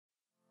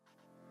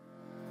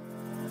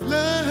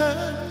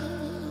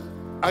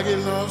I get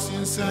lost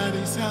inside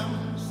these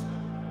sounds.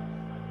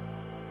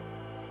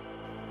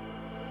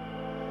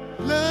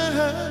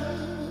 Love,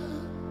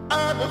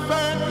 I will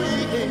find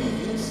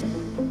peace.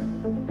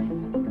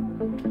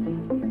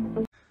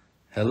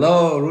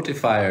 Hello,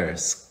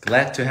 Rootifiers!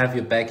 Glad to have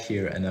you back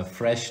here in a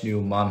fresh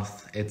new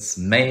month. It's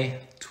May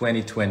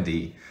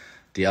 2020.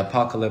 The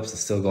apocalypse is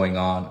still going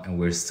on and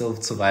we're still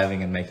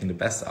surviving and making the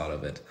best out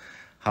of it.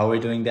 How are we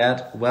doing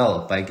that?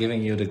 Well, by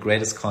giving you the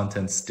greatest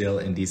content still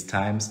in these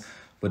times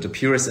with the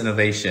purest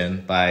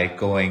innovation by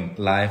going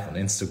live on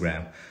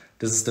Instagram.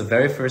 This is the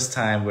very first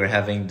time we're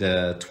having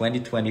the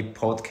 2020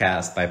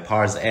 podcast by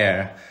Parse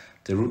Air,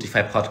 the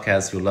Rootify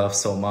podcast you love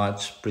so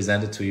much,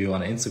 presented to you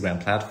on an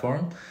Instagram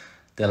platform.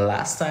 The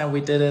last time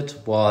we did it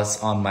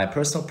was on my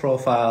personal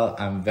profile.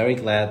 I'm very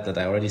glad that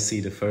I already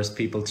see the first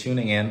people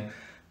tuning in.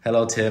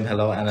 Hello, Tim.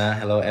 Hello, Anna.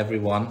 Hello,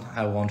 everyone.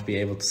 I won't be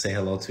able to say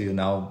hello to you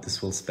now.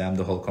 This will spam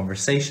the whole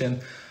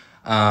conversation.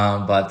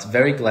 But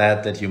very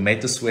glad that you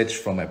made the switch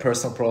from my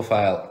personal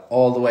profile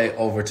all the way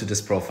over to this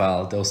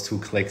profile. Those 2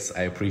 clicks,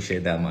 I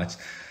appreciate that much.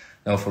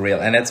 No, for real.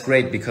 And that's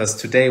great because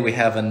today we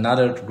have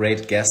another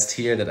great guest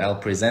here that I'll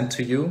present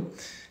to you.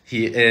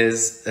 He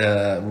is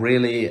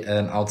really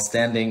an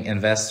outstanding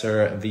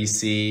investor,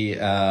 VC,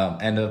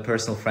 and a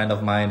personal friend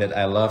of mine that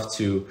I love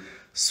to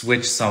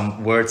switch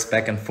some words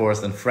back and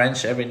forth in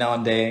French every now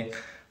and then.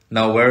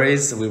 No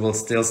worries, we will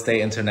still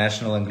stay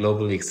international and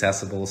globally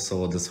accessible,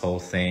 so this whole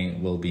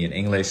thing will be in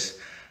English.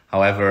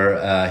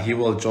 However, he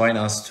will join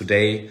us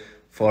today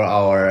for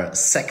our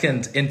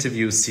second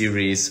interview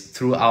series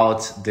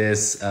throughout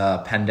this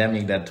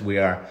pandemic that we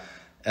are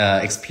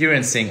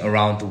experiencing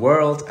around the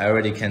world. I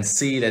already can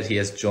see that he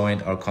has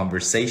joined our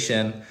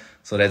conversation,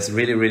 so that's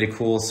really, really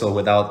cool. So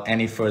without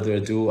any further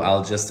ado,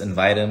 I'll just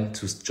invite him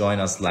to join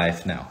us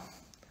live now.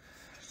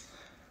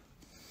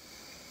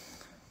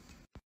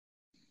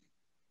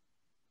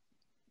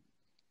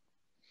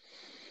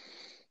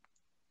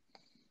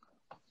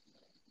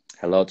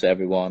 Hello to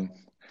everyone.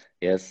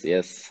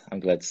 Yes, I'm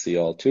glad to see you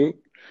all too.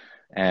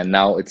 And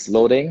now it's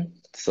loading,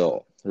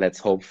 so let's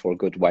hope for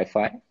good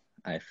Wi-Fi.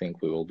 I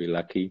think we will be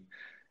lucky.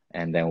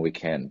 And then we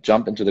can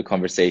jump into the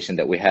conversation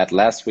that we had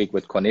last week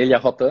with Cornelia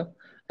Hoppe,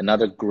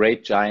 another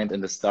great giant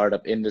in the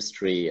startup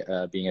industry,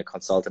 being a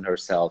consultant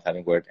herself,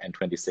 having worked at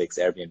N26,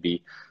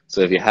 Airbnb. So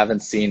if you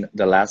haven't seen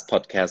the last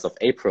podcast of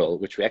April,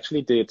 which we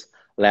actually did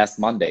last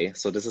Monday,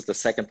 so this is the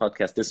second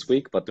podcast this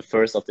week, but the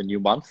first of the new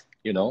month,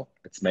 you know,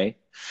 it's May.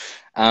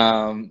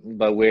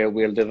 But we're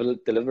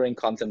delivering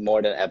content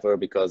more than ever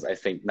because I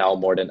think now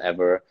more than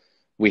ever,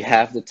 we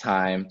have the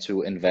time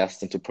to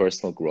invest into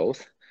personal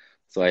growth.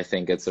 So I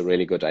think it's a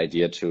really good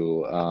idea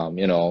to,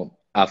 you know,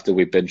 after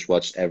we binge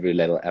watched every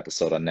little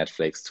episode on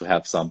Netflix, to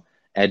have some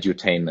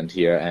edutainment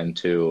here and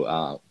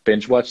to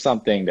binge watch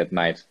something that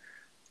might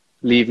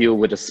leave you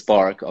with a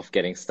spark of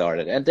getting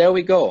started. And there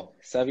we go.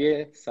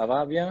 Xavier, ça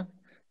va bien?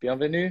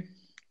 Bienvenue.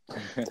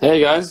 Hey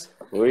guys.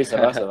 Oui, ça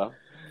va, ça va.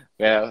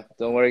 Yeah,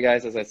 don't worry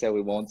guys. As I said,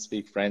 we won't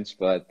speak French,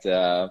 but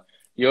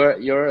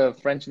you're a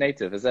French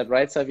native. Is that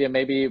right, Xavier?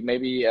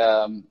 Maybe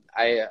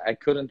I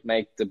couldn't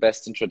make the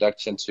best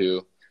introduction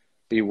to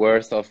be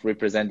worth of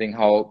representing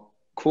how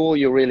cool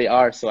you really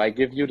are. So I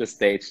give you the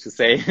stage to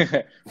say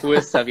who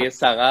is Xavier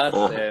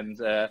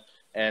Sarraz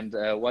and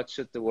what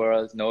should the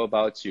world know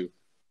about you?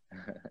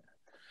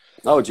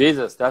 Oh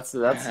Jesus, that's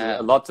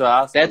a lot to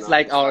ask. That's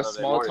like our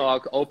small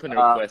talk opener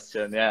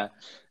question. Yeah,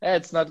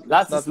 it's not.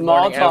 That's not a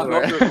small talk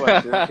opener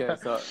question. Okay,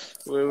 so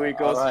we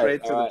go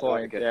straight to the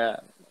point. Okay. Yeah.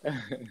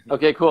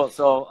 Okay, cool.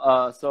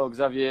 So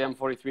Xavier, I'm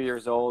 43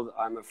 years old.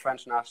 I'm a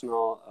French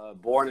national,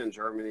 born in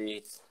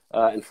Germany,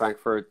 in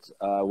Frankfurt.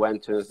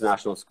 Went to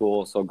international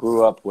school, so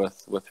grew up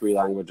with 3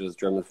 languages: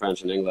 German,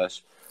 French, and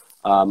English.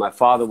 My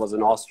father was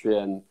an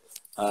Austrian.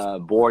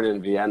 Born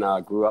in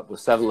Vienna, grew up with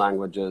 7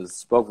 languages,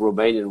 spoke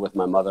Romanian with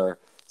my mother.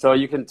 So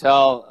you can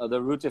tell the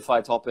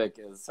Rootify topic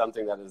is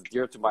something that is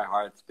dear to my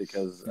heart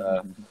because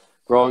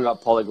growing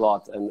up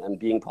polyglot and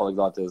being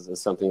polyglot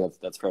is something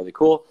that's fairly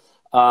cool.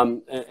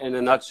 In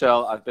a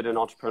nutshell, I've been an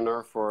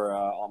entrepreneur for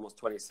almost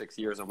 26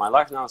 years of my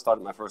life now. I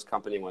started my first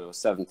company when I was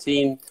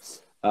 17.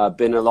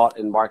 Been a lot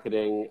in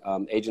marketing,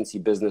 agency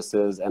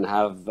businesses, and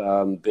have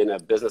been a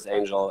business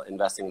angel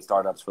investing in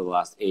startups for the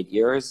last 8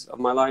 years of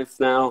my life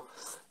now.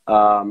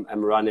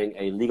 I'm running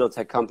a legal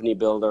tech company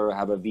builder,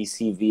 have a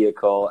VC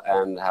vehicle,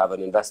 and have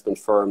an investment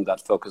firm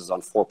that focuses on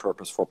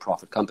for-purpose,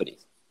 for-profit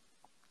companies.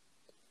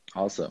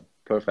 Awesome.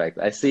 Perfect.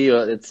 I see you.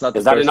 It's not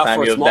Is the that first enough time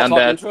for a you've small done talk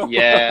that. intro?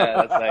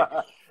 Yeah. It's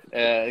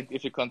like,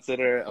 if you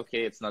consider,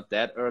 okay, it's not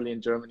that early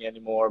in Germany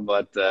anymore,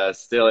 but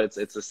still it's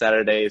a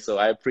Saturday. So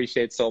I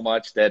appreciate so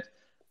much that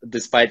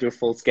despite your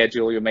full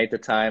schedule, you made the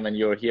time and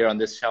you're here on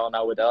this show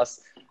now with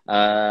us.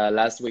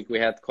 Last week we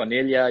had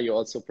Cornelia. You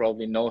also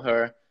probably know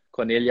her.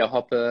 Cornelia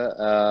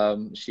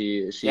Hoppe,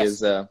 she Yes.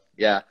 is,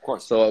 yeah. Of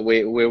course. So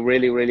we're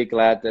really, really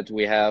glad that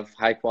we have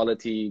high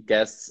quality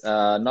guests,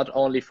 not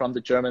only from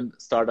the German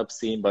startup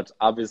scene, but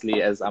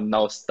obviously as I'm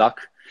now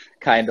stuck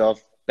kind of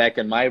back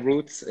in my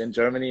roots in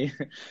Germany,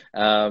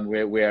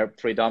 where we are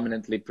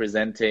predominantly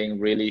presenting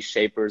really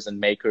shapers and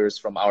makers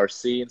from our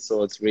scene.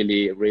 So it's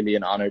really, really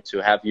an honor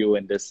to have you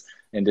in this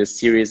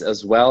series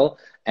as well.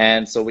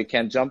 And so we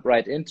can jump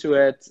right into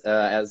it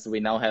as we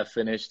now have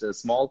finished the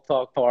small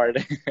talk part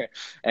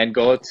and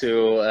go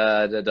to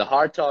the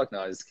hard talk.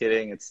 No, just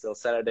kidding. It's still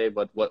Saturday.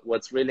 But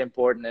what's really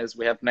important is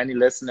we have many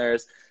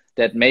listeners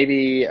that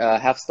maybe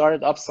have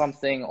started up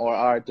something or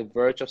are at the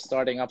verge of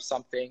starting up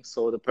something.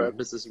 So the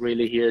purpose is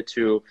really here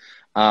to,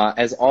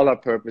 as all our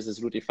purpose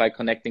is Rootify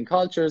connecting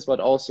cultures, but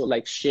also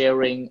like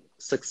sharing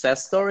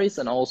success stories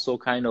and also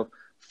kind of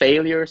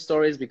failure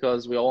stories,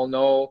 because we all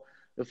know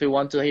if we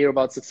want to hear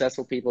about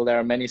successful people, there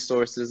are many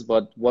sources,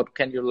 but what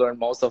can you learn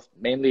most of?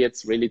 Mainly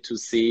it's really to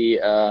see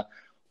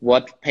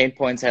what pain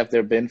points have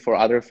there been for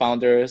other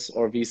founders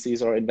or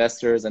VCs or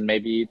investors, and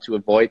maybe to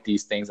avoid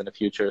these things in the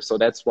future. So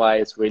that's why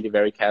it's really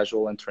very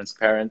casual and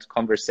transparent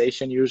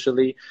conversation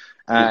usually.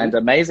 And the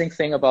amazing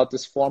thing about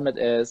this format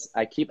is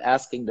I keep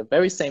asking the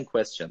very same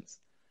questions,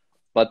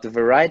 but the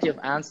variety of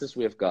answers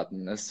we have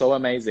gotten is so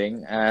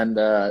amazing. And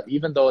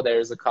even though there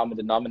is a common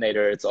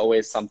denominator, it's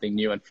always something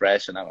new and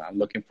fresh. And I'm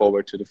looking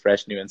forward to the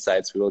fresh new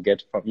insights we will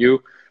get from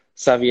you,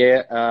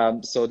 Xavier.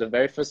 So the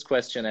very first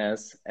question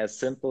is, as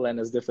simple and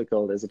as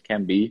difficult as it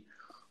can be,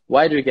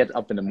 why do you get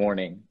up in the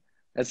morning?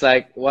 It's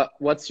like,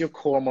 what's your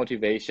core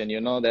motivation?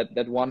 You know,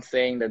 that one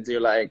thing that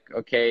you're like,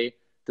 okay,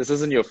 this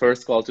isn't your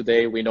first call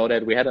today. We know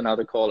that we had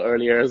another call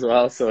earlier as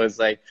well. So it's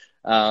like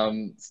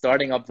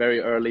starting up very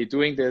early,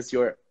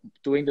 you're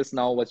doing this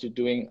now, what you're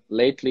doing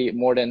lately,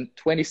 more than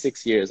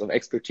 26 years of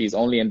expertise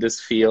only in this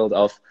field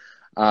of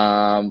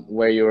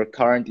where you're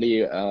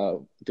currently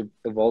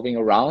evolving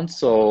around.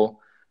 So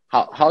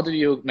how do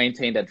you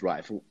maintain that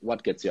drive?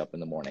 What gets you up in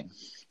the morning?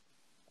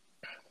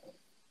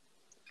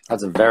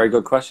 That's a very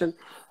good question.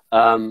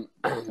 Sometimes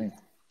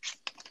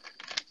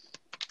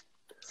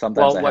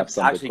I have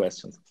some good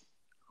questions.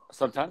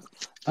 Sometimes.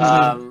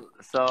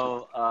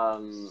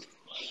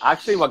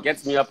 Actually, what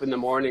gets me up in the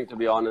morning, to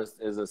be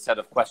honest, is a set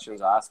of questions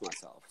I ask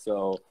myself.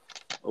 So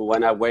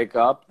when I wake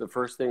up, the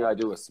first thing I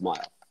do is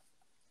smile.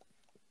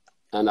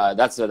 And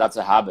that's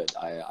a habit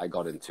I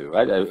got into,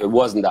 right? It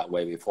wasn't that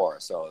way before.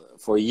 So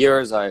for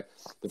years, the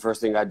first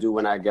thing I do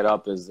when I get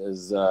up is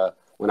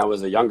when I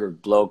was a younger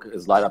bloke,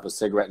 is light up a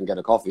cigarette and get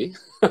a coffee.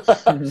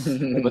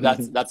 But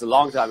that's a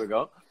long time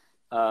ago.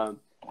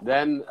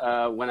 Then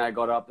when I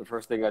got up, the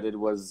first thing I did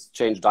was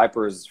change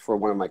diapers for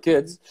one of my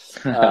kids.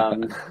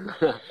 So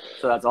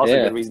that's also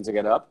a good reason to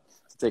get up,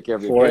 to take care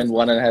of your kids. 4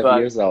 and 1.5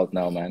 years out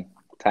now, man.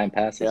 Time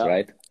passes,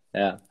 right?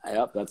 Yeah.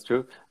 Yep, that's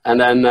true. And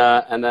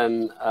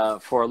then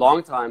for a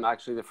long time,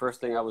 actually, the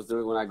first thing I was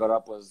doing when I got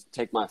up was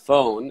take my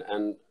phone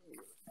and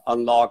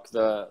unlock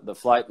the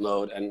flight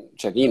mode and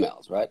check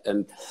emails, right?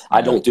 And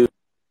I don't do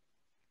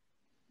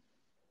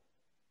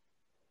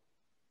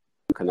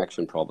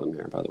connection problem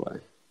here, by the way.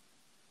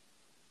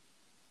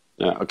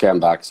 Yeah, okay, I'm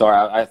back. Sorry,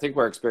 I think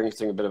we're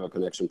experiencing a bit of a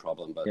connection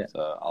problem, but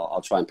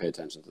I'll try and pay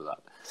attention to that.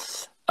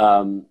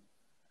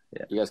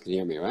 You guys can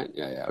hear me, right?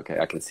 Yeah, okay,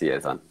 I can see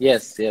it on.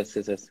 Yes.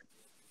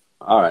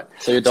 All right.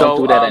 So you don't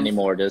do that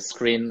anymore. The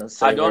screen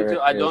saver I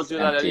don't do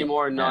that empty.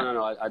 anymore.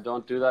 No. I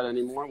don't do that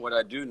anymore. What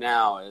I do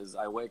now is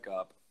I wake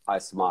up, I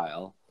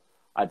smile,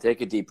 I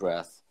take a deep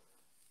breath,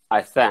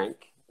 I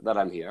thank that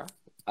I'm here.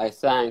 I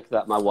thank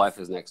that my wife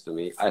is next to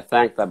me. I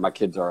thank that my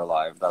kids are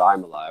alive, that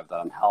I'm alive, that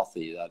I'm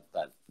healthy,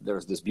 that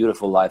there's this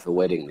beautiful life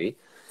awaiting me.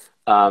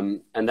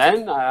 And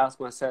then I ask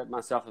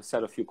myself a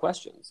set of few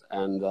questions.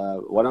 And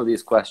one of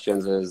these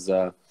questions is,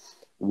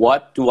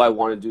 what do I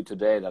want to do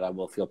today that I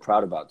will feel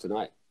proud about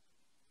tonight?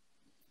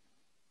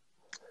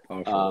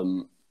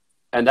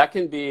 And that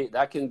can be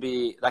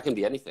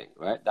anything,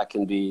 right? That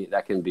can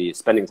be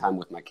spending time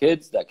with my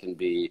kids. That can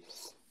be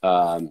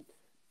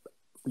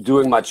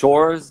doing my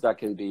chores. That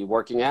can be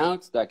working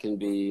out. That can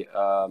be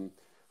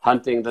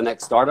hunting the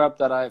next startup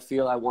that I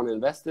feel I want to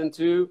invest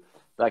into.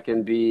 That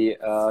can be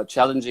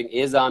challenging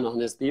Ezan on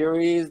his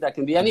theories. That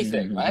can be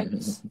anything, right?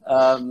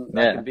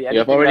 That can be anything. You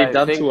have already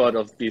done 2 out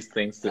of these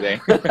things today.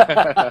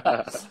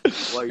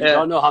 Well, you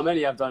don't know how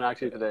many I've done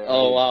actually today.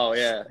 Oh, wow,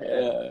 yeah.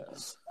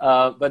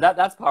 But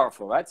that's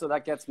powerful, right? So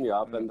that gets me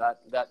up, and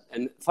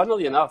and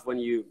funnily enough, when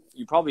you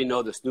probably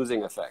know the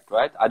snoozing effect,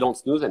 right? I don't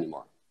snooze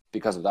anymore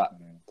because of that.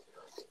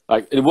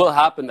 Like, it will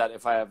happen that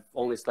if I have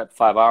only slept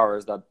 5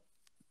 hours, that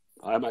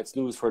I might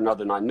snooze for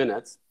another 9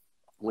 minutes,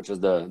 which is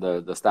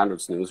the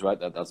standard snooze, right?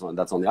 That's on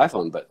the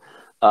iPhone. But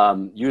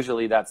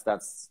usually that's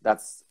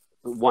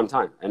one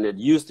time, and it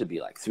used to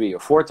be like 3 or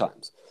 4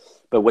 times.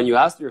 But when you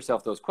ask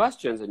yourself those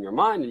questions in your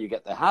mind and you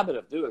get the habit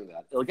of doing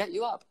that, it'll get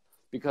you up,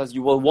 because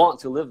you will want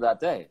to live that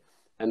day.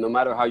 And no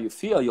matter how you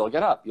feel, you'll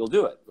get up, you'll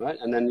do it, right?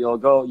 And then you'll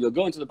go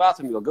into the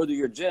bathroom, you'll go to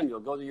your gym, you'll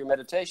go to your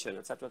meditation,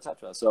 et cetera, et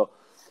cetera. So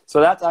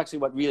that's actually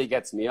what really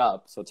gets me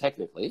up. So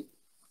technically,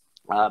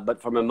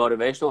 but from a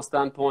motivational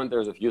standpoint,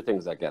 there's a few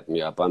things that get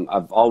me up.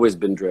 I've always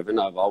been driven.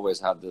 I've always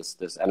had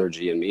this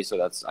energy in me. So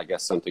that's, I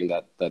guess, something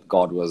that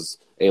God was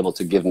able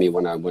to give me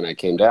when I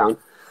came down.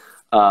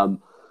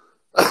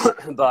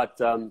 But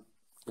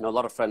you know, a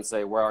lot of friends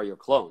say, where are your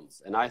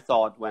clones? And I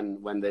thought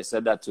when they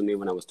said that to me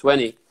when I was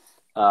 20,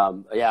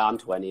 yeah, I'm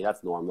 20,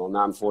 that's normal.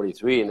 Now I'm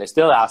 43 and they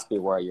still ask me,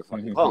 where are your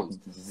fucking clones?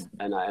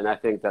 And I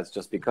think that's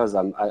just because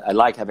I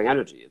like having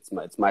energy.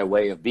 It's my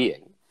way of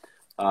being.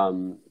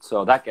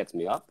 So that gets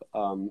me up.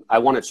 I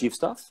want to achieve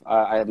stuff.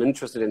 I am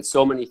interested in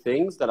so many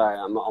things that I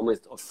am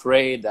almost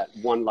afraid that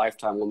one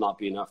lifetime will not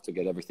be enough to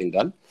get everything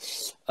done.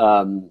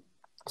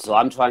 So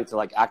I'm trying to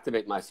like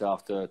activate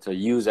myself to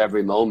use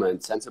every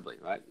moment sensibly,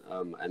 right?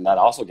 And that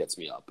also gets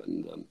me up.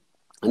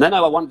 And then I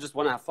just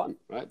want to have fun,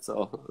 right?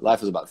 So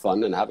life is about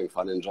fun and having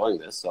fun and enjoying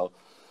this. So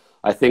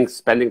I think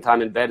spending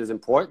time in bed is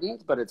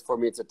important, but for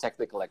me, it's a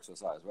technical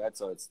exercise, right?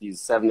 So it's these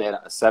 7 to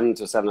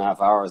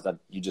 7.5 hours that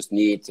you just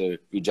need to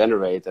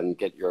regenerate and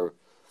get your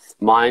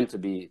mind to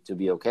be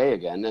okay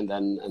again, and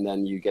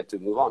then you get to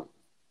move on.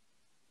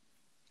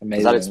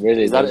 Amazing.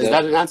 Is that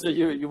an answer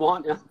you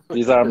want? Yeah.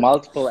 These are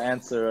multiple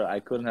answers I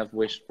couldn't have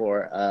wished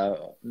for.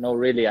 No,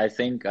 really, I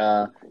think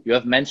you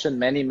have mentioned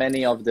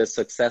many of the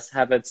success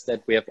habits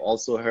that we have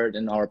also heard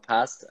in our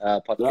past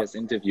podcast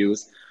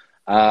interviews.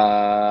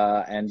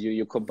 And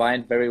you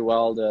combined very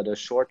well the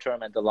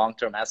short-term and the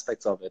long-term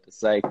aspects of it.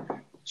 It's like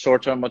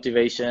short-term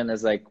motivation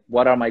is like,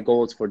 what are my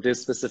goals for this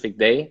specific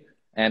day?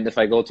 And if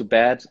I go to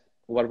bed,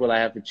 what will I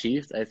have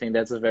achieved? I think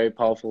that's a very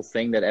powerful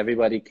thing that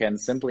everybody can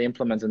simply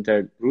implement in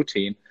their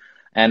routine.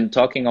 And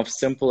talking of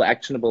simple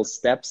actionable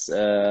steps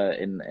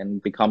in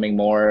becoming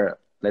more,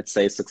 let's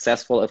say,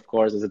 successful, of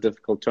course, is a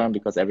difficult term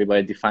because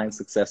everybody defines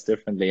success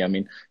differently. I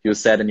mean, you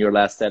said in your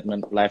last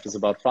statement, life is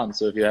about fun.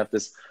 So if you have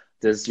this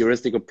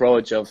heuristic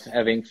approach of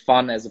having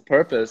fun as a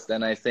purpose,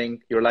 then I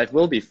think your life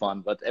will be fun,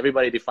 but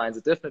everybody defines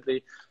it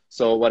differently.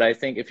 So what I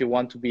think, if you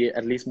want to be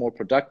at least more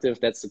productive,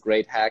 that's a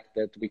great hack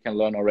that we can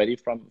learn already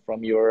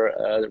from your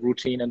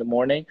routine in the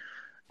morning.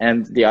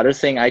 And the other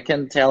thing I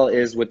can tell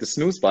is with the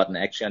snooze button,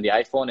 actually on the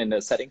iPhone, in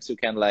the settings, you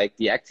can like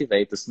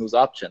deactivate the snooze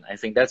option. I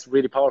think that's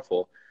really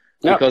powerful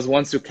because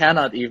once you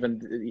cannot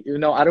even,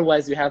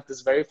 otherwise you have this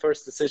very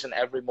first decision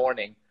every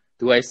morning.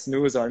 Do I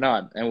snooze or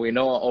not? And we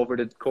know over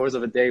the course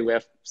of a day, we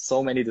have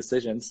so many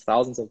decisions,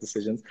 thousands of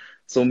decisions.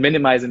 So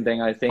minimizing them,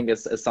 I think,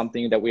 is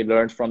something that we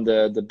learned from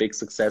the big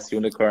success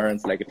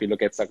unicorns. Like if you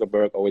look at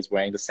Zuckerberg, always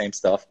wearing the same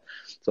stuff.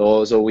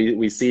 So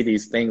we see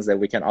these things that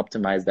we can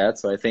optimize that.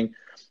 So I think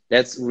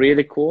that's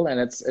really cool.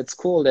 And it's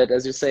cool that,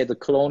 as you say, the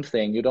clone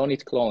thing, you don't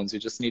need clones. You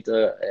just need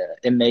a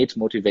innate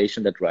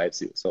motivation that drives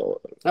you.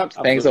 So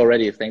thanks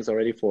already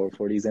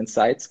for these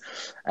insights.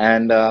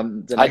 And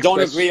I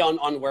don't agree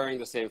on wearing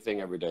the same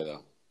thing every day,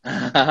 though.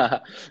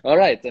 All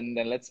right, then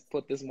let's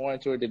put this more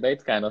into a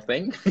debate kind of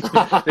thing.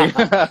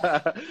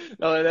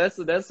 No, that's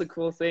the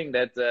cool thing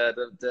that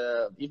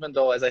even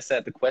though, as I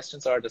said, the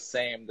questions are the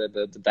same,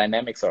 the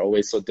dynamics are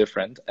always so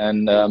different.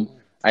 And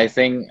I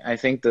think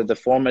that the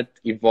format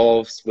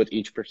evolves with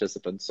each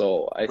participant.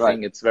 So I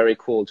think it's very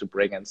cool to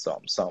bring in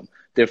some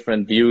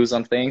different views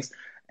on things.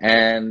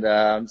 And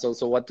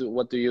so what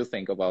do you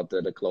think about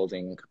the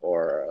clothing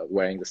or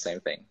wearing the same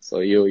thing? So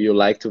you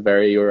like to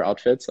vary your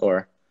outfits,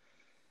 or?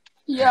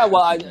 Yeah,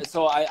 well,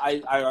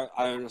 I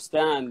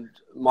understand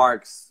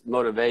Mark's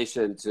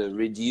motivation to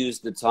reduce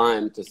the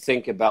time to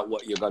think about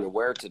what you're going to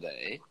wear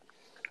today,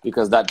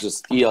 because that just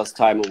steals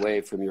time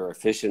away from your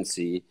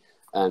efficiency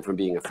and from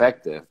being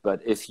effective.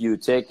 But if you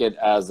take it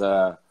as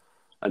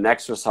an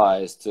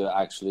exercise to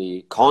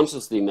actually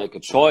consciously make a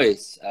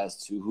choice as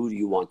to who do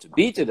you want to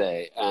be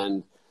today,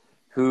 and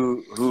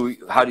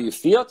how do you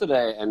feel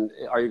today, and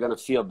are you going to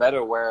feel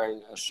better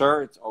wearing a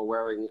shirt or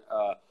wearing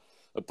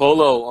a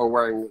polo or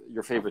wearing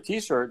your favorite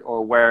t-shirt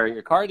or wearing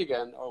a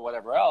cardigan or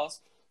whatever else,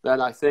 then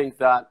I think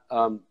that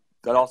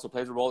that also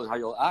plays a role in how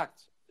you'll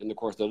act in the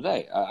course of the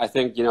day. I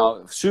think,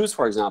 shoes,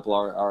 for example,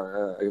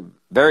 are a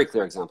very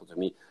clear example to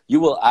me. You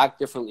will act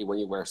differently when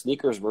you wear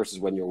sneakers versus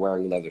when you're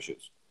wearing leather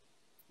shoes.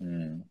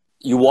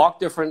 You walk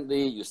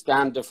differently, you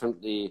stand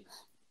differently.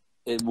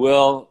 It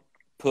will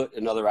put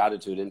another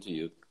attitude into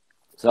you.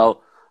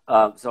 So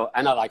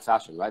and I like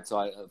fashion, right?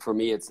 So for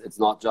me, it's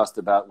not just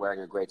about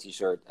wearing a gray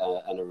t-shirt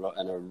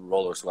and a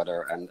roller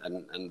sweater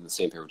and the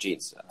same pair of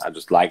jeans. I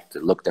just like to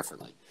look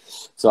differently.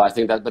 So I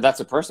think but that's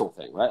a personal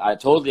thing, right? I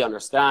totally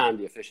understand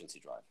the efficiency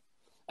drive.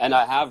 And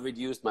I have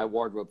reduced my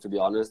wardrobe, to be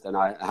honest, and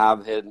I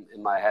have hidden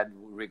in my head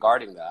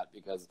regarding that,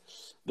 because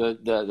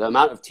the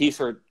amount of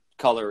t-shirt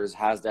colors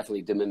has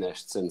definitely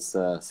diminished since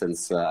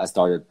I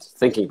started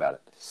thinking about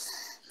it.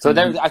 So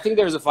I think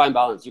there's a fine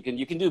balance. You can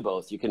do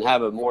both. You can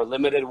have a more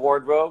limited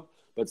wardrobe,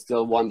 but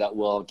still one that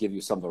will give you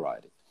some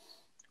variety.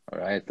 All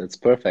right, that's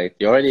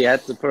perfect. You already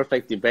had the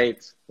perfect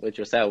debate with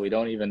yourself. We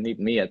don't even need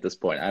me at this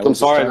point. I'm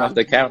sorry, off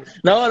the camera.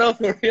 No,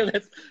 for real.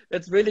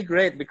 It's really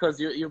great because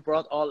you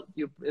brought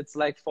it's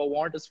like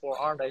forewarned is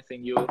forearmed. I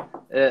think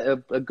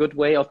a good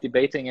way of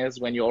debating is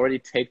when you already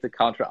take the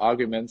counter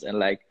arguments and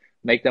like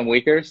make them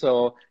weaker.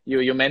 So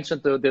you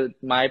mentioned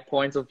my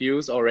points of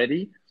views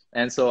already.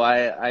 And so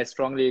I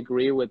strongly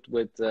agree with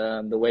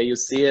the way you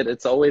see it.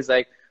 It's always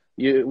like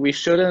we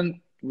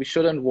shouldn't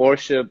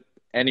worship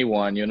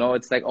anyone, you know,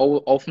 it's like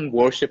often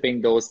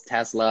worshiping those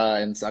Tesla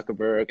and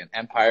Zuckerberg and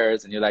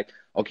empires, and you're like,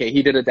 okay,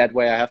 he did it that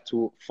way, I have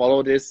to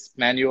follow this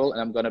manual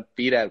and I'm gonna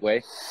be that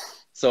way.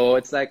 So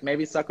it's like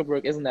maybe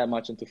Zuckerberg isn't that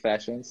much into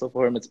fashion, so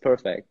for him it's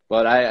perfect.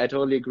 But I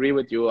totally agree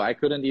with you. I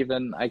couldn't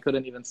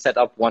even set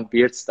up one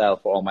beard style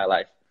for all my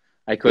life.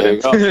 I There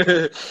you couldn't. go.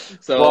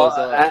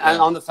 And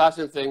Yeah. on the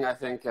fashion thing, I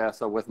think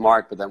so with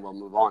Mark, but then we'll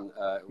move on.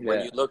 When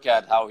Yeah. you look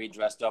at how he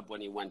dressed up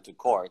when he went to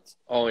court,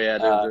 Oh yeah,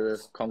 uh,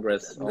 the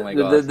Congress. Oh my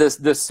the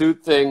God. the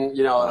suit thing,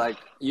 you know, like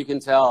you can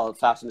tell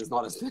fashion is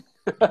not his thing.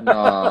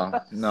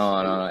 No, no, no. A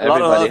lot of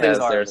Everybody other things has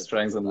are, their but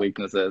strengths and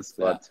weaknesses.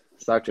 yeah. But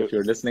Zuck, if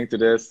you're listening to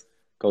this,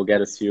 go get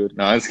a suit.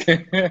 No, I'm just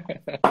kidding.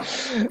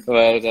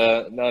 But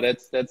no,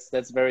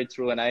 that's very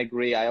true, and I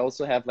agree. I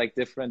also have like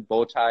different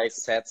bow tie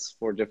sets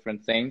for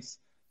different things.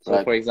 So,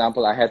 Right. for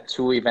example, I had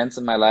two events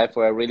in my life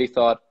where I really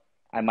thought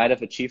I might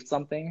have achieved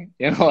something.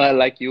 You know, I,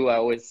 like you, I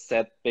always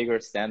set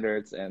bigger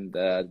standards, and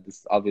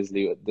this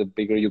obviously, the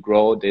bigger you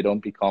grow, they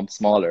don't become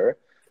smaller.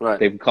 Right.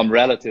 They become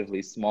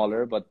relatively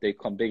smaller, but they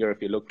become bigger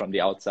if you look from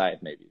the outside,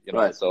 maybe, you know.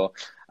 Right.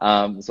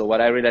 So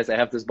what I realized, I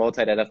have this bow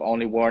tie that I've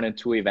only worn in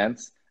two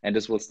events, and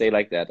this will stay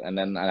like that. And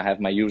then I have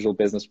my usual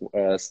business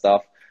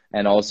stuff,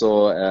 and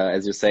also,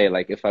 as you say,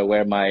 like if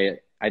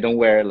I don't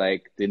wear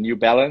like the New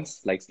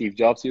Balance like Steve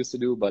Jobs used to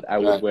do, but I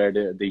would Right. wear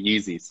the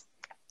Yeezys,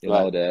 you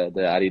know, Right.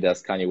 the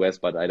Adidas Kanye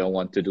West. But I don't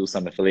want to do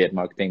some affiliate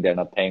marketing;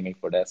 they're not paying me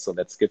for that. So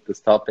let's skip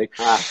this topic.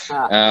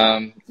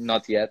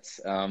 Not yet.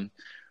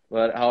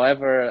 But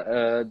however,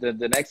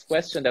 the next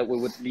question that we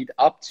would lead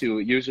up to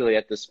usually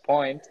at this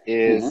point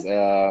is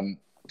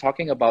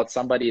talking about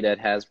somebody that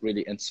has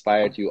really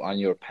inspired you on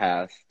your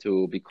path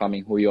to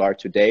becoming who you are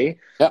today.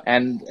 Yep.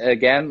 And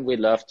again, we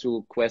love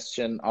to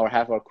question or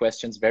have our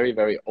questions very,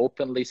 very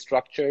openly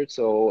structured.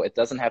 So it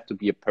doesn't have to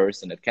be a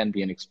person, it can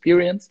be an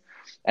experience.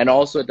 And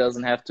also, it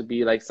doesn't have to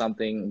be like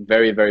something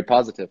very, very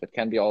positive. It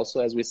can be also,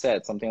 as we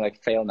said, something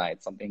like fail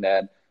night, something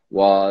that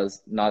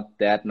was not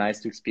that nice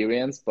to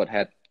experience, but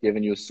had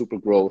given you super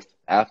growth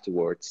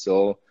afterwards.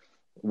 So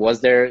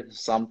was there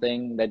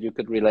something that you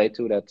could relate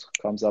to that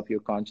comes up your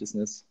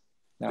consciousness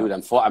now? Dude,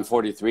 I'm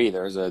 43.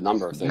 There's a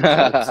number of things.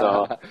 Right?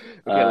 So,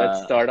 Okay,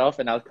 let's start off,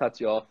 and I'll cut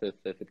you off if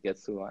it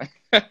gets too long.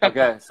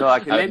 okay, so I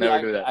can I'd name you,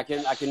 never do that.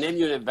 I can name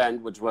you an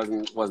event which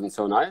wasn't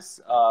so nice.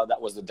 That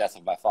was the death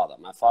of my father.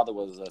 My father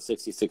was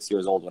 66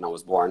 years old when I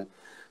was born,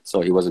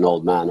 so he was an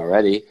old man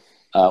already,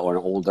 or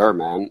an older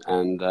man,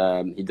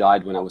 and he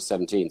died when I was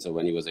 17, so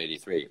when he was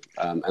 83.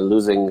 And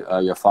losing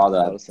your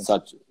father at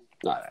such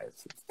no,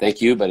 thank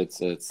you, but it's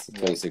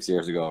 26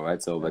 years ago, right?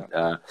 So,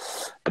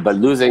 but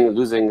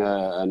losing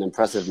an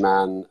impressive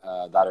man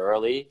that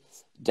early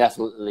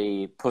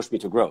definitely pushed me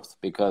to growth,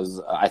 because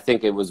I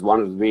think it was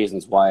one of the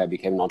reasons why I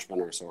became an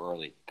entrepreneur so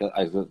early.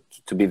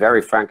 To be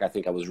very frank, I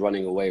think I was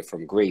running away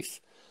from grief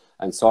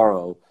and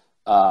sorrow,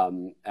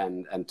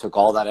 and took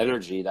all that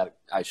energy that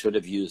I should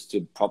have used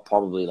to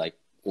probably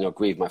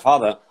grieve my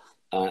father.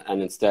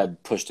 And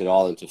instead pushed it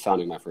all into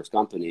founding my first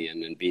company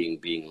and then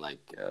being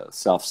like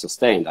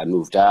self-sustained. I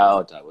moved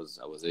out. I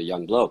was a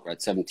young bloke, right?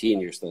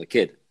 17, you're still a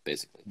kid,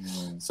 basically.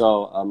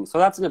 So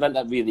that's an event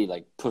that really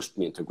like pushed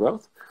me into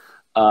growth.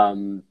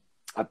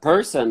 A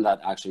person that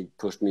actually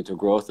pushed me to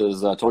growth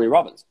is Tony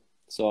Robbins.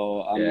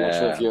 So I'm not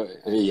sure if you're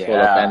full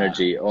of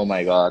energy. Oh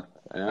my God,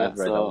 I've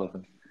read all of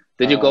them.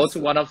 Did you go to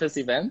one of his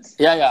events?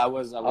 Yeah. I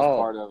was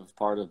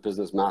part of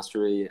Business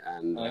Mastery,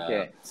 and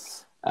okay.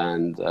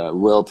 And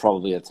we'll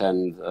probably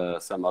attend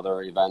some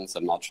other events.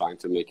 I'm not trying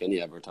to make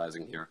any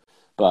advertising here,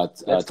 but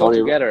let's Tony,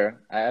 go together.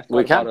 I have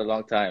thought about it a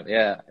long time.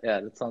 Yeah,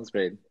 that sounds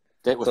great.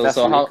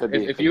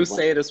 If you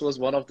say this was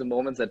one of the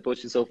moments that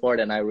pushed you so far,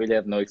 then I really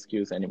have no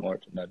excuse anymore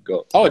to not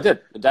go. Oh, it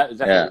did. It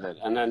definitely did.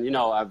 And then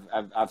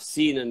I've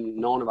seen and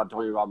known about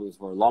Tony Robbins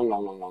for a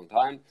long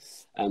time.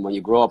 And when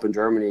you grow up in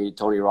Germany,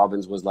 Tony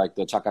Robbins was like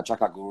the chaka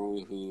chaka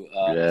guru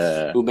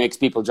who makes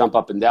people jump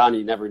up and down.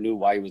 You never knew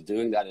why he was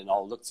doing that. It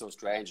all looked so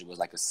strange. It was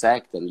like a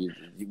sect. And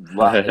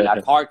and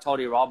I parked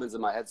Tony Robbins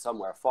in my head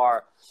somewhere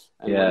far.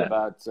 And then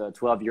about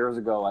 12 years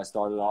ago, I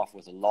started off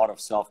with a lot of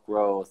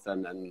self-growth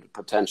and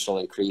potential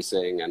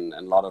increasing and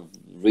a lot of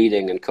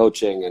reading and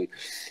coaching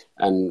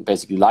and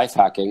basically life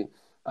hacking.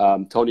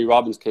 Tony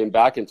Robbins came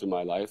back into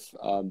my life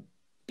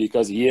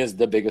because he is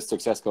the biggest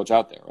success coach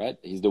out there, right?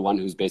 He's the one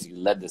who's basically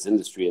led this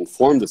industry and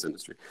formed this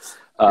industry.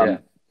 And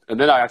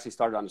then I actually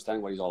started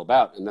understanding what he's all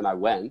about. And then I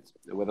went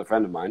with a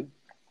friend of mine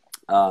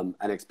and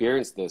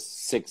experienced this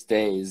 6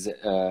 days,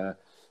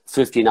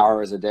 15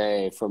 hours a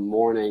day from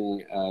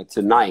morning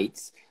to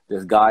night.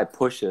 This guy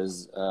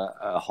pushes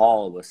a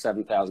hall with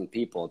 7,000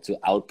 people to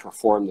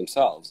outperform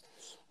themselves.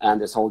 And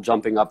this whole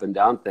jumping up and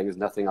down thing is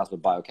nothing else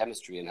but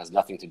biochemistry and has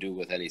nothing to do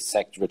with any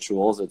sect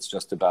rituals. It's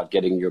just about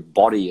getting your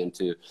body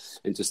into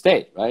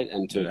state, right?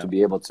 And to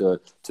be able to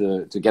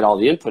get all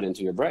the input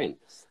into your brain.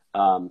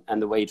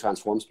 And the way he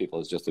transforms people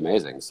is just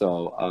amazing.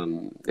 So,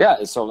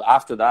 so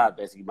after that,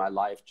 basically my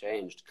life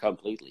changed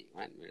completely,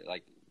 right?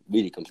 Like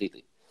really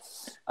completely.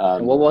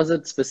 And what was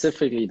it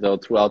specifically, though,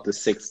 throughout the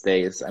 6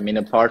 days? I mean,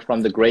 apart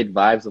from the great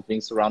vibes of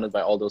being surrounded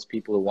by all those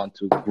people who want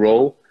to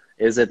grow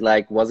is it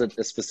like, was it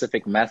a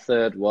specific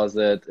method? Was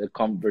it a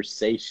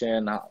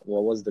conversation?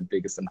 What was the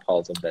biggest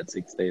impulse of that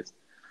 6 days?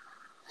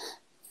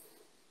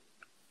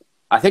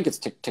 I think it's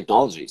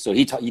technology. So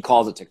he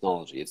calls it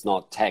technology. It's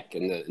not tech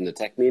in the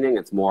tech meaning.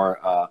 It's more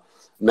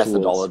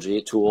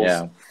methodology, tools.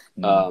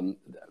 Yeah.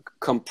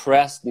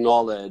 Compressed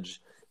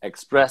knowledge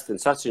expressed in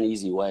such an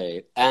easy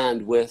way,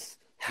 and with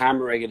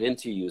hammering it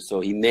into you.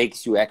 So he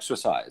makes you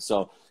exercise.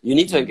 So you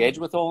need to engage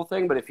with the whole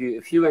thing. But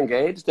if you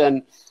engage, then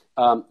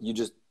you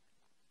just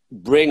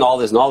bring all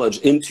this knowledge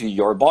into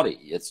your body.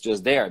 It's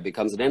just there. It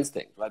becomes an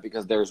instinct, right?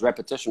 Because there's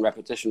repetition,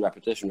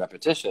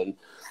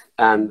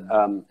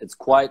 and it's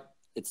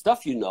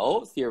stuff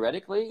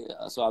theoretically.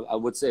 So I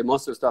would say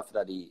most of the stuff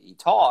that he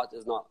taught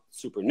is not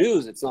super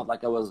news. It's not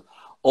like I was,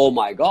 oh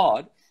my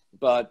God,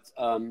 but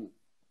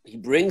he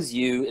brings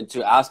you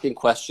into asking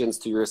questions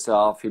to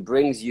yourself. He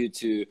brings you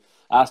to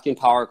asking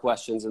power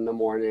questions in the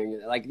morning,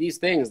 like these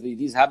things,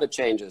 these habit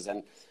changes,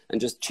 and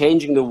just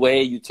changing the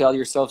way you tell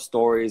yourself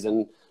stories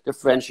and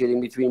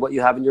differentiating between what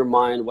you have in your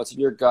mind, what's in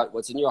your gut,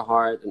 what's in your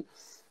heart. And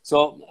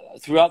so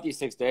throughout these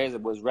 6 days,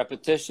 it was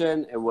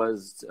repetition, it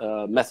was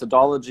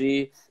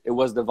methodology, it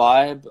was the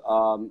vibe.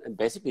 And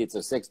basically, it's a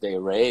 6-day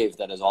rave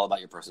that is all about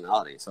your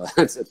personality. So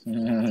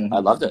I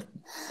loved it.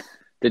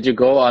 Did you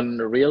go on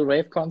real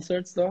rave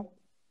concerts though?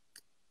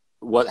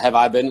 What, have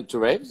I been to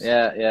raves?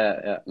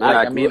 Yeah. Man,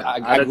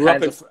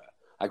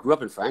 I grew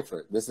up in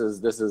Frankfurt. This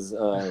is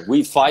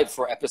we fight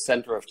for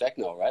epicenter of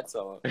techno, right?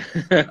 So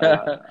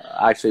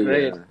actually,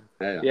 great.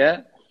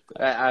 Yeah.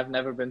 I've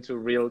never been to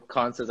real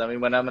concerts. I mean,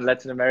 when I'm in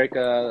Latin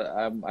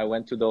America, I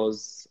went to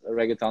those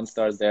reggaeton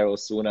stars there,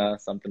 Ozuna,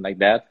 something like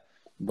that.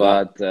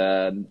 But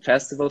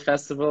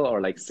festival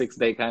or like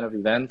 6-day kind of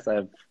events,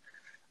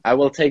 I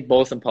will take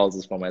both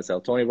impulses for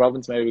myself. Tony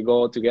Robbins, maybe we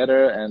go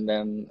together, and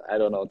then, I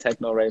don't know,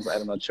 techno rave,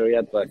 I'm not sure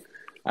yet, but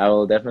I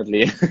will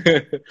definitely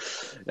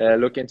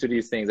look into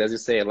these things. As you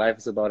say, life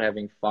is about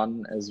having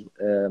fun, as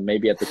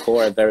maybe at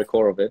the very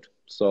core of it.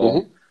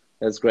 So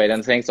that's great.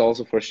 And thanks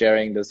also for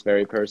sharing this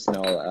very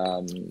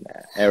personal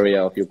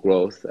area of your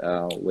growth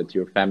with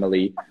your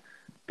family,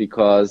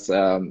 because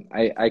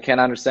I can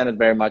understand it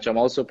very much. I'm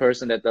also a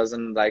person that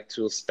doesn't like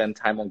to spend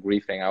time on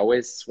grieving. I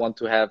always want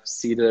to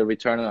see the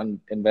return on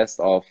invest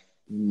of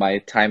my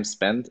time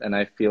spent, and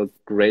I feel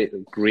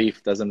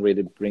grief doesn't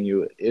really bring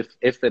you,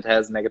 if it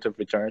has negative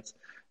returns,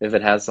 if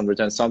it has some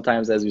returns.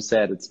 Sometimes, as you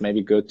said, it's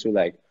maybe good to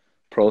like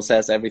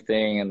process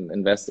everything and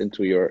invest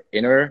into your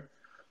inner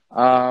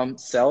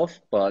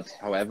self. But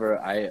however,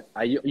 I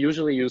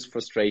usually use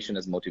frustration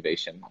as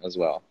motivation as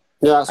well.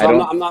 Yeah, so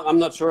I'm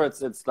not sure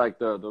it's like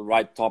the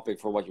right topic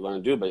for what you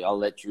want to do, but I'll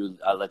let you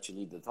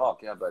lead the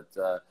talk. Yeah,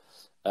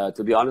 but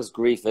to be honest,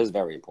 grief is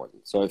very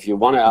important. So if you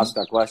want to ask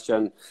that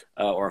question,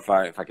 or if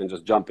I can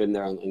just jump in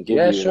there and give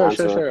you an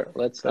answer. Sure.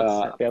 Let's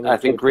I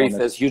think grief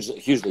is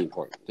hugely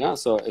important. Yeah.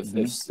 So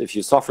if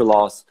you suffer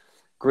loss,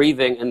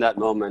 grieving in that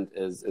moment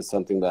is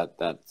something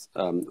that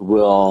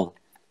will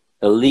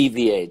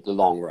alleviate the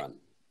long run.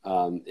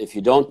 If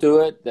you don't do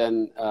it,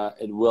 then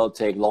it will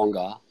take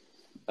longer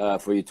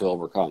for you to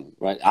overcome,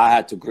 right? I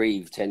had to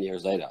grieve 10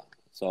 years later.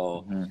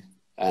 So,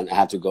 and I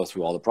had to go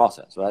through all the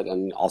process, right?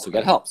 And also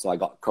get help. So I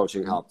got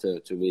coaching help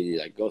to really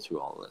like go through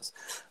all of this.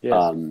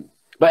 Yeah.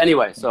 But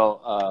anyway,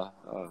 so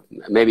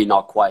maybe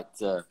not quite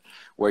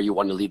where you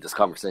want to lead this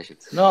conversation.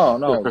 No,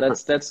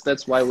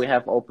 that's why we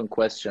have open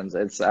questions.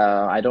 It's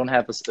I don't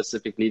have a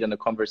specific lead in the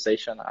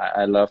conversation.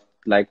 I love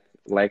like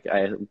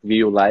I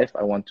view life.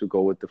 I want to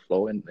go with the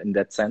flow in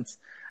that sense.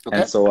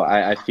 Okay. And so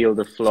I feel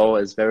the flow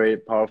is very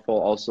powerful.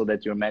 Also,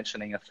 that you're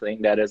mentioning a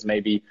thing that is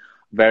maybe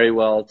very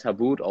well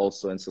tabooed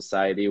also in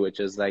society, which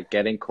is like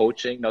getting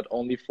coaching, not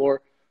only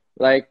for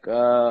like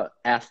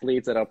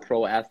athletes that are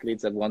pro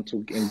athletes that want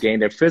to gain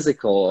their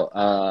physical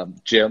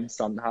gym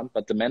somehow,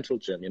 but the mental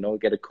gym,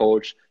 get a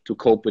coach to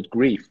cope with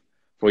grief,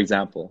 for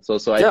example.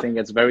 So I think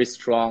it's very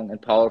strong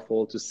and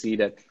powerful to see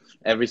that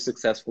every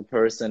successful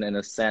person, in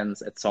a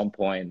sense, at some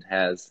point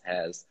has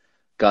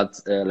got,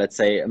 let's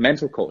say, a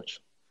mental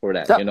coach for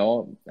that,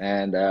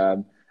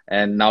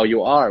 and now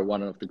you are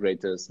one of the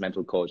greatest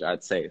mental coach,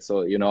 I'd say.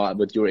 So,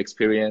 with your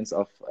experience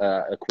of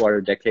a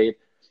quarter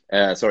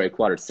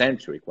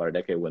century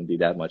wouldn't be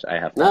that much. I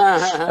have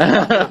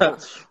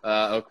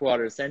a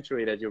quarter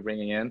century that you're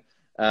bringing in.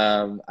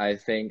 I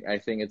think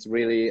it's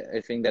really, I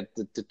think that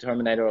the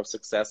determinator of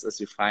success is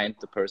you find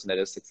the person that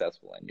is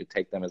successful and you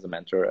take them as a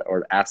mentor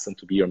or ask them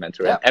to be your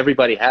mentor. And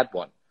everybody had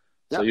one.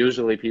 So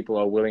usually people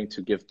are willing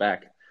to give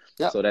back.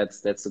 So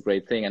that's a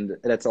great thing. And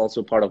that's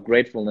also part of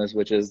gratefulness,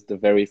 which is the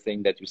very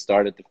thing that you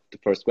started the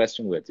first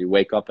question with. You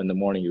wake up in the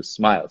morning, you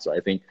smile. So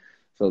I think,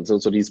 so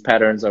these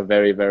patterns are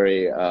very,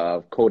 very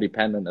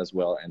codependent as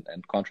well,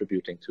 and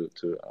contributing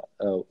to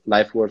a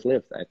life worth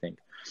lived, I think.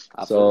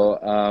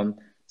 Absolutely.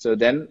 So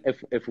then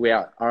if we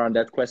are on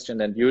that question,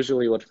 then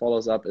usually what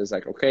follows up is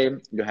like, okay,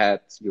 you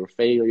had your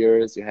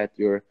failures, you had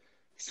your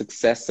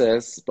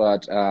successes,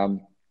 but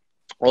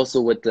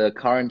also with the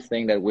current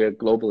thing that we're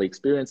globally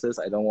experiencing,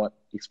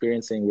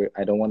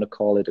 I don't want to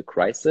call it a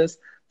crisis.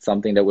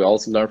 something that we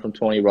also learned from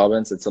Tony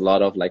Robbins. It's a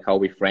lot of like how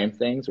we frame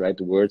things, right?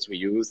 The words we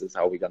use is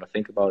how we're going to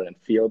think about it and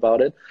feel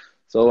about it.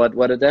 So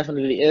what it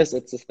definitely is,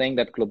 it's a thing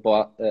that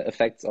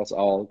affects us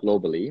all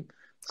globally.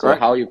 So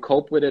Correct. how you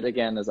cope with it,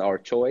 again, is our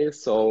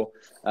choice. So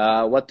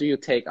what do you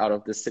take out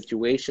of this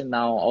situation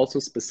now, also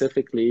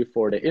specifically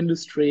for the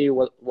industry?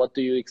 What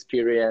do you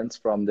experience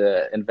from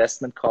the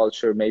investment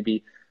culture,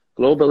 maybe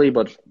globally,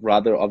 but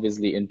rather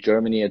obviously in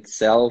Germany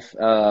itself?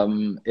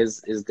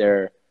 Is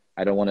there,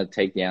 I don't want to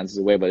take the answers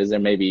away, but is there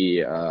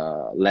maybe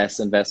less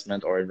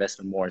investment or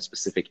investment more in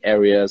specific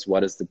areas?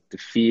 What is the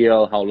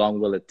feel? How long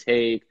will it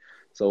take?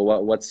 So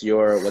what's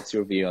your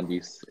view on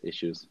these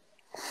issues?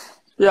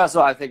 Yeah,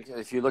 so I think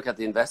if you look at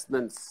the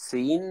investment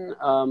scene,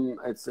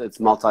 it's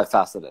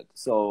multifaceted.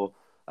 So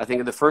I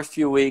think in the first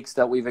few weeks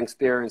that we've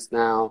experienced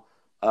now,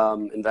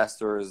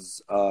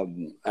 investors,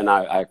 and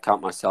I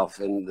count myself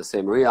in the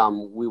same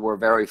realm, we were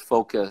very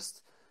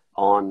focused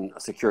on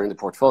securing the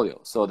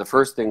portfolio. So the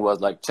first thing was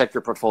like, check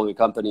your portfolio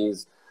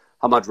companies.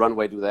 How much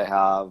runway do they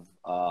have?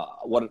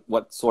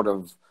 What sort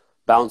of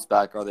bounce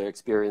back are they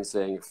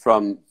experiencing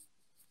from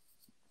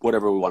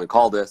whatever we want to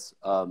call this?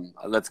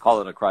 Let's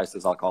call it a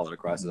crisis. I'll call it a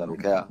crisis. I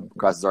don't care.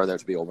 Crises are there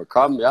to be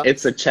overcome. Yeah,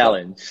 it's a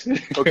challenge.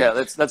 Okay,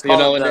 let's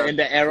call it. In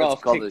the era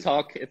of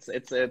TikTok, it's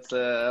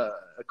a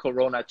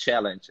Corona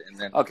challenge. And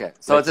then okay,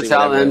 so it's a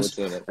challenge.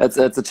 It's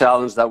a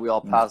challenge that we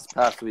all pass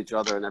to each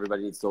other, and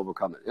everybody needs to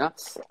overcome it. Yeah,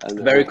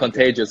 and, very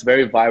contagious,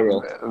 very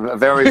viral.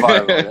 Very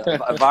viral. Yeah.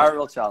 A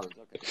viral challenge.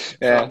 Okay.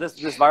 Yeah. So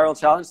this viral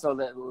challenge. So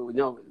that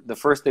the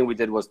first thing we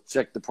did was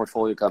check the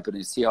portfolio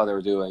companies, see how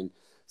they're doing,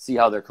 see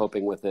how they're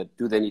coping with it.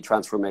 Do they need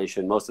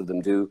transformation? Most of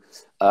them do.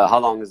 How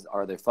long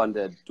are they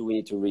funded? Do we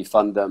need to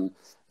refund them?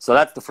 So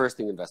that's the first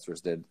thing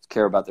investors did,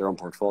 care about their own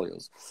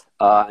portfolios.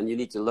 And you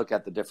need to look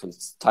at the different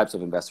types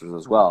of investors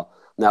as well.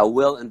 Now,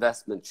 will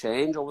investment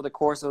change over the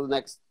course of the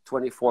next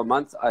 24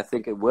 months? I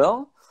think it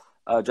will,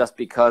 just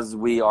because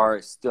we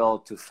are still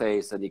to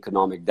face an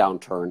economic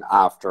downturn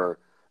after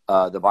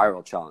the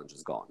viral challenge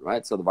is gone,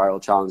 right? So the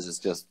viral challenge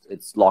is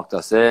it's locked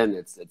us in.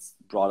 It's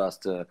brought us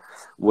to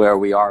where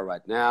we are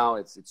right now.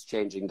 It's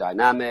changing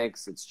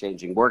dynamics. It's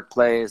changing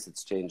workplace.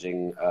 It's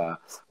changing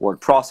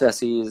work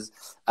processes,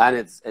 and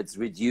it's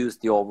reduced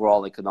the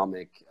overall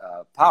economic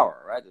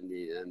power, right? And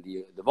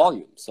the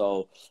volume.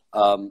 So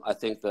I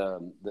think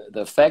the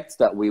effects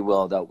that we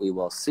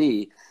will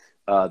see,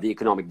 the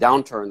economic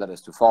downturn that is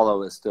to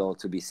follow, is still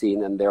to be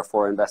seen, and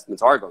therefore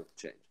investments are going to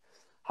change.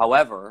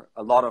 However,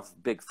 a lot of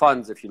big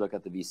funds, if you look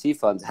at the VC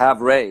funds,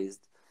 have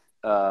raised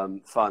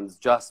funds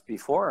just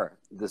before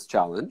this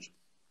challenge,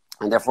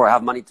 and therefore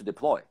have money to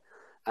deploy.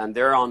 And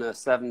they're on a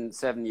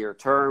seven-year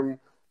term,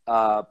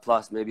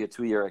 plus maybe a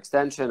 2-year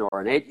extension,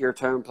 or an 8-year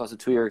term plus a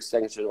 2-year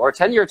extension, or a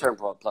 10-year term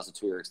plus a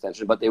 2-year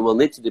extension. But they will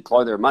need to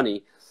deploy their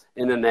money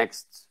in the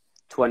next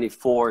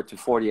 24 to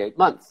 48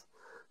 months.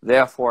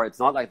 Therefore, it's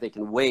not like they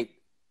can wait,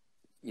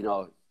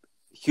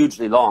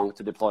 hugely long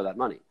to deploy that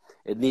money.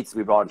 It needs to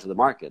be brought into the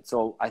market.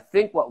 So I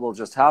think what will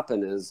just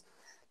happen is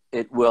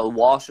it will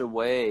wash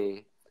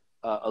away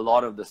a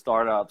lot of the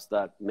startups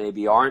that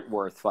maybe aren't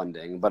worth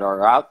funding but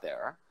are out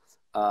there,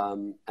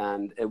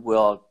 and it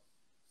will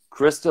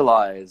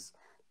crystallize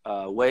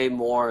way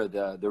more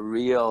the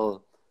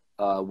real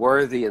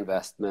worthy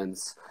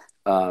investments,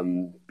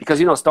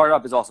 because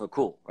startup is also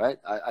cool, right?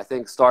 I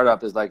think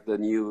startup is like the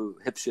new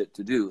hip shit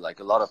to do. Like,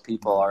 a lot of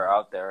people are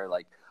out there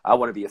like, I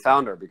want to be a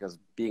founder because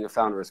being a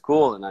founder is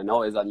cool. And I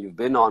know, Izan, you've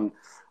been on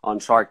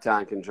Shark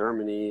Tank in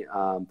Germany.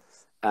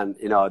 And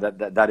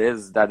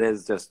that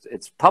is just,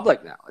 it's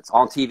public now. It's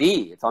on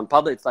TV. It's on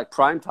public. It's like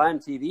prime time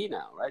TV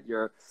now, right?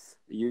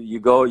 You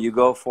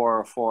go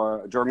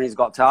for Germany's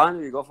Got Talent,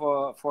 or you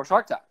go for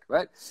Shark Tank,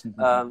 right?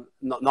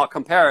 Not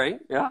comparing.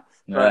 Yeah.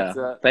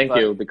 Thank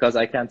you, because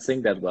I can't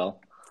sing that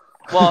well.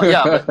 Well,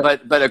 yeah,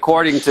 but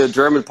according to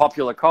German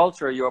popular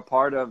culture, you're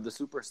part of the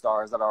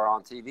superstars that are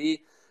on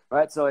TV.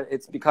 Right, so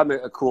it's become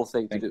a cool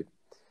thing to do.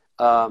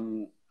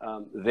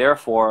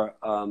 Therefore,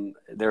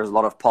 there's a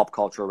lot of pop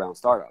culture around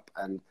startup,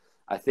 and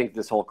I think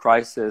this whole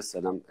crisis,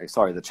 and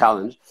the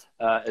challenge,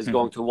 is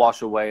going to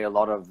wash away a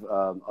lot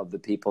of the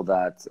people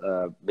that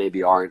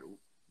maybe aren't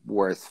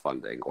worth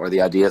funding, or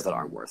the ideas that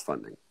aren't worth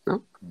funding.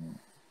 No?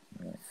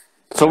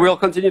 So we'll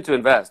continue to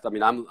invest. I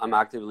mean, I'm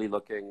actively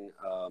looking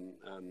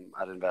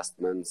at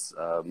investments.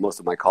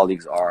 Most of my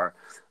colleagues are.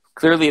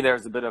 Clearly,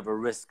 there's a bit of a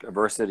risk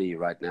aversity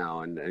right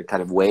now, and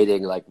kind of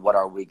waiting, like, what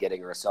are we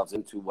getting ourselves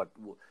into?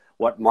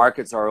 What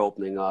markets are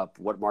opening up?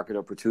 What market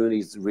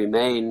opportunities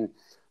remain?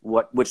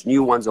 Which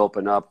new ones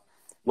open up?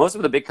 Most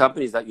of the big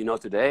companies that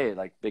today,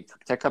 like big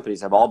tech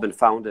companies, have all been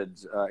founded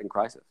in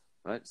crisis,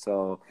 right?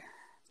 So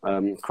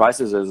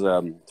crisis is,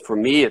 for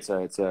me, it's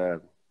a.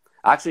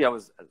 Actually,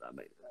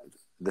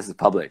 this is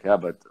public, yeah,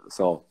 but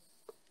so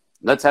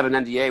let's have an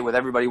NDA with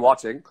everybody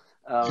watching.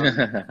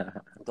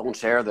 Don't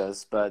share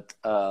this, but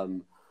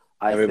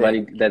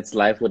everybody that's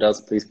live with us,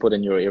 please put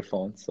in your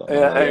earphones. So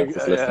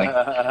listening.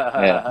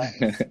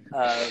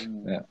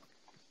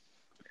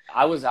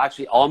 I was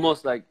actually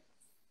almost like,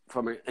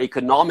 from an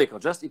economical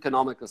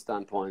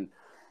standpoint,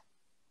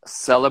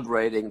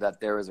 celebrating that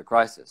there is a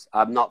crisis.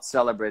 I'm not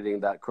celebrating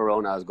that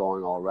Corona is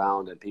going all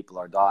around and people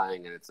are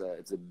dying and it's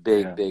a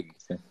big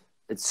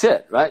it's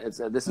shit, right?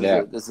 This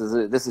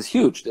is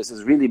huge. This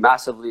is really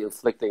massively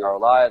inflicting our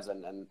lives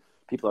and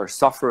people are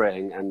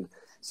suffering, and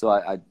so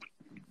I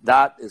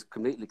that is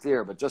completely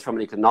clear. But just from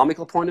an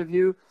economical point of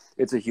view,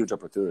 it's a huge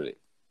opportunity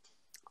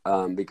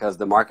because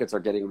the markets are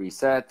getting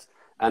reset.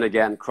 And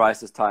again,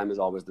 crisis time is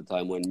always the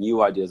time when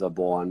new ideas are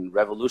born,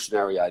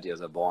 revolutionary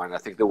ideas are born. I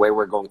think the way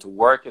we're going to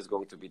work is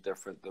going to be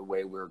different. The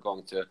way we're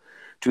going to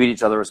treat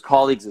each other as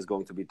colleagues is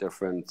going to be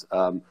different.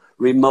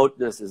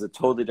 Remoteness is a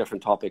totally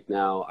different topic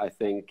now. I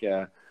think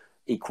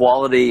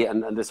equality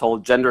and this whole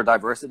gender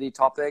diversity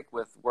topic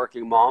with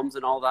working moms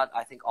and all that,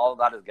 I think all of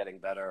that is getting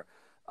better.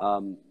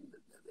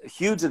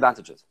 Huge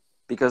advantages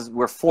because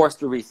we're forced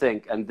to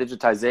rethink, and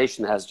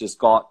digitization has just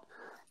got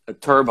a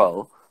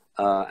turbo.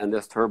 And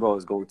this turbo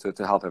is going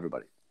to help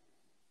everybody.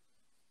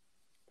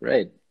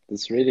 Great.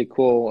 That's really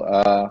cool.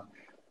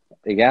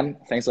 Again,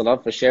 thanks a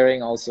lot for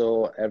sharing.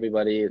 Also,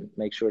 everybody,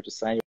 make sure to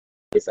sign your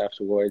case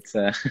afterwards.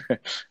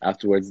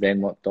 Afterwards, they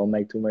don't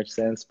make too much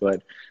sense.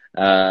 But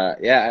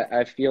yeah,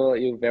 I feel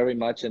you very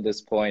much in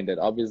this point that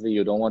obviously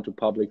you don't want to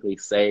publicly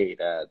say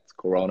that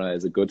Corona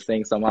is a good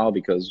thing somehow,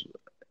 because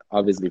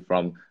obviously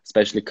from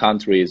especially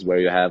countries where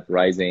you have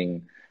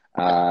rising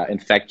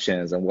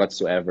infections and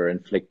whatsoever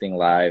inflicting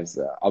lives,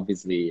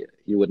 obviously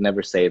you would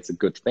never say it's a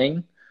good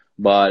thing.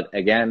 But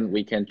again,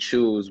 we can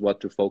choose what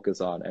to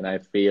focus on, and I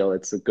feel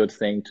it's a good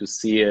thing to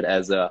see it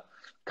as a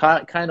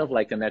kind of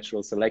like a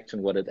natural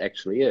selection, what it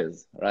actually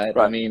is, right?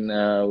 I mean,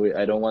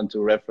 I don't want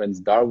to reference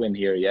Darwin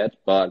here yet,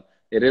 but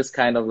it is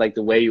kind of like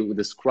the way you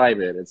describe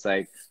it. It's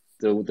like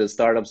the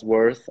startup's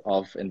worth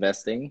of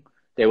investing,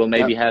 they will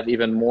maybe have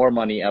even more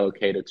money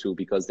allocated to,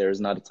 because there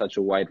is not such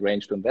a wide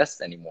range to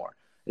invest anymore.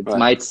 It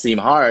might seem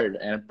hard,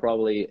 and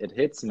probably it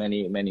hits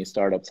many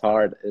startups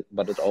hard,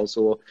 but it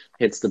also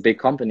hits the big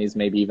companies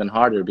maybe even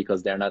harder,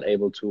 because they're not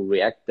able to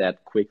react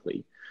that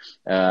quickly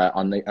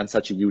on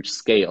such a huge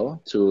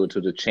scale to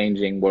the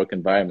changing work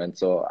environment.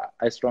 So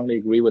I strongly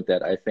agree with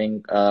that. I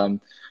think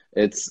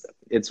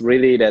it's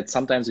really that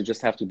sometimes you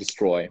just have to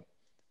destroy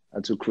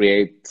to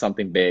create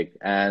something big,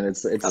 and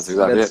that's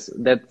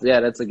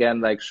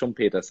again, like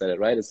Schumpeter said it,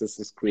 right? It's just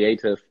this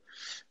creative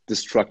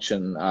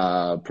destruction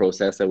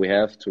process that we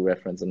have, to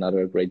reference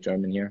another great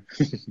German here.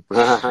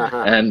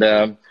 And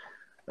I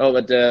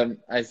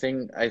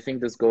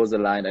think this goes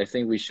aligned. I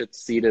think we should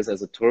see this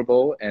as a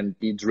turbo and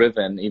be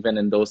driven even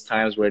in those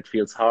times where it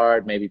feels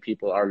hard. Maybe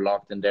people are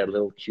locked in their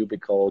little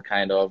cubicle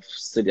kind of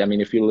city. I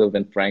mean, if you live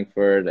in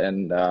Frankfurt,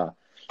 and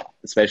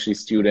especially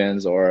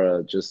students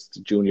or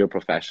just junior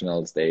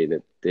professionals, they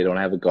don't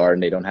have a garden,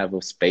 they don't have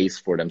a space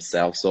for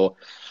themselves. So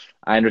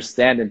I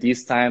understand in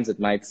these times it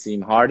might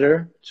seem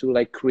harder to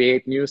like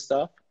create new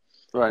stuff,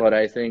 but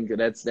I think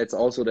that's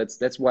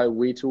why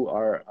we too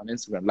are on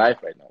Instagram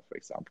Live right now, for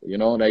example. You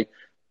know, like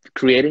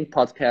creating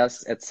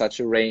podcasts at such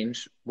a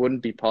range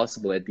wouldn't be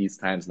possible at these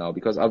times now,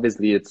 because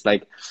obviously it's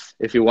like,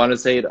 if you want to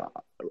say it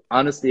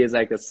honestly, it's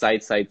like a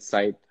side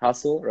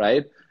hustle,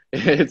 right?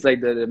 It's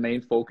like the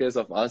main focus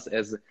of us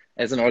as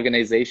an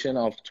organization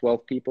of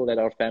 12 people that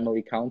our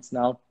family counts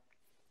now.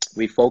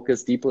 We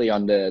focus deeply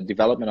on the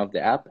development of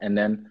the app, and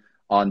then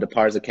on the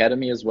Pars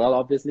Academy as well,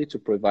 obviously, to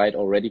provide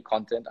already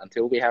content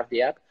until we have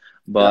the app.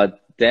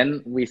 But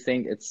then we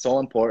think it's so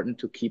important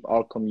to keep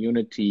our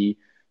community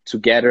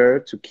together,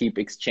 to keep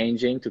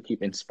exchanging, to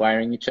keep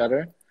inspiring each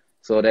other.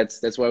 So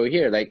that's why we're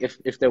here. Like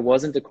if there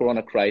wasn't the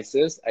Corona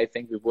crisis, I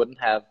think we wouldn't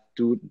have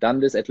done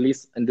this, at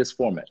least in this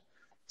format.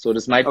 So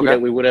this might be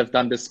that we would have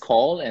done this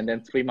call, and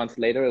then 3 months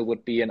later it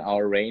would be in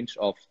our range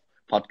of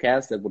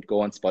podcasts that would go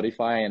on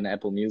Spotify and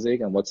Apple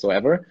Music and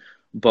whatsoever,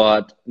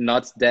 but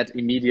not that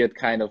immediate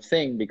kind of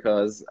thing,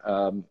 because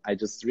I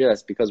just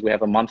realized, because we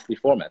have a monthly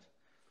format.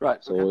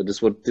 Right. So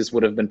this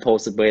would have been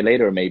posted way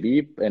later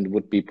maybe, and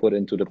would be put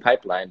into the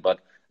pipeline. But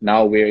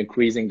now we're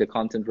increasing the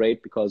content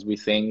rate because we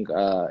think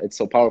it's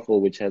so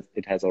powerful, which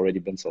it has already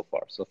been so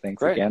far. So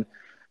thanks again.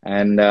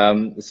 And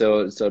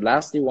so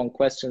lastly, one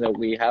question that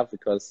we have,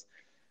 because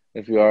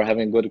if we are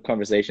having good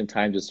conversation,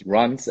 time just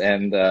runs,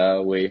 and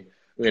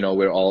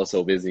we're all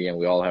so busy, and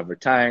we all have our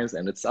times,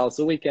 and it's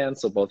also weekend,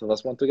 so both of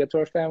us want to get to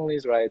our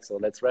families, right? So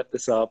let's wrap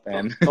this up.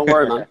 And don't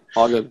worry, man.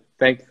 All good.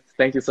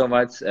 Thank you so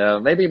much.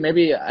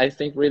 Maybe I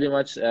think really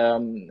much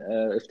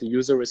if the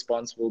user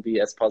response will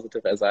be as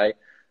positive as I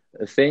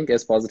think,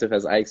 as positive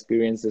as I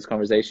experience this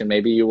conversation,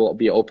 maybe you will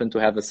be open to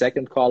have a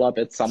second call up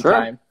at some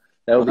time.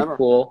 That would be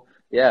cool.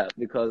 Yeah,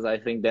 because I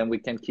think then we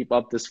can keep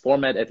up this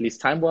format, at least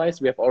time-wise.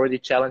 We have already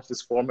challenged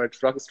this format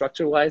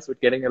structure-wise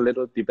with getting a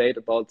little debate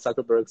about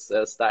Zuckerberg's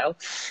style,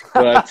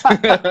 but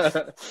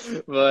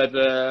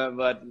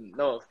but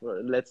no,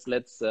 let's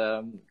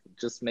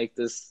just make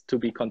this to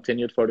be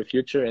continued for the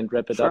future, and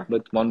wrap it up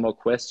with one more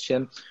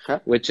question,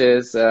 which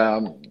is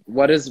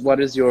what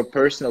is your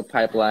personal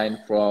pipeline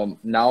from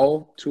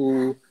now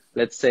to,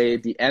 let's say,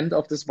 the end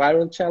of this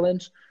viral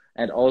challenge?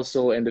 And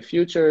also in the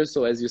future,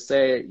 so as you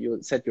say,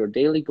 you set your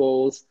daily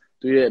goals,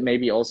 do you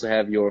maybe also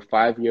have your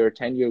 5-year,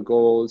 10-year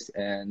goals?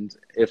 And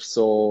if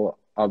so,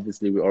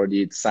 obviously we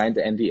already signed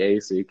the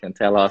NDA, so you can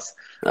tell us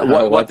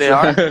what they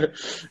are.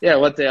 Yeah,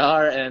 what they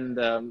are. And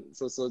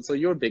so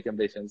your big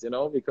ambitions,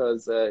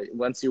 because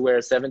once you were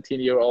a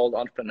 17-year-old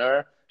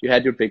entrepreneur, you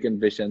had your big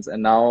ambitions,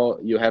 and now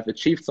you have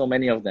achieved so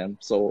many of them.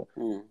 So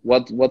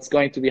what's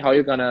going to be, how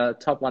you're gonna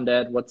top on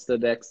that? What's the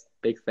next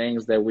big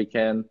things that we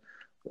can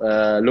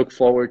look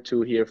forward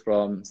to hear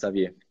from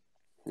Xavier?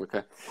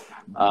 Okay.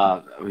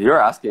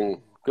 You're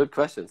asking good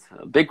questions,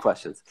 big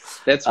questions.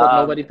 That's what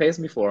nobody pays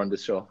me for on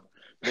this show.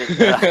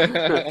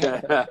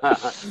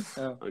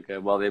 Okay,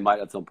 well, they might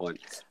at some point.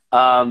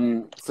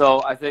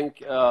 So I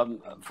think,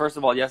 first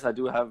of all, yes, I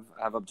do have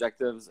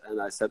objectives,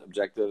 and I set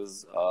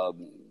objectives,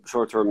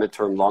 short-term,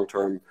 mid-term,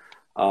 long-term,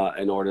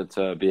 in order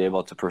to be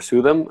able to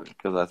pursue them.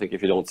 Because I think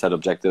if you don't set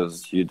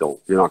objectives, you're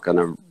not going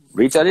to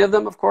reach any of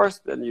them, of course.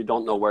 Then you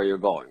don't know where you're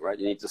going, right?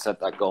 You need to set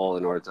that goal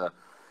in order to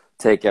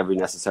take every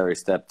necessary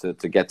step to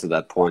get to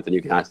that point, and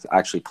you can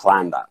actually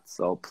plan that.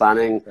 So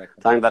planning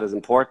that is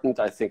important.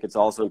 I think it's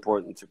also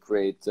important to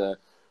create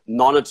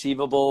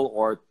non-achievable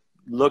or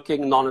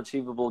looking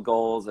non-achievable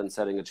goals and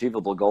setting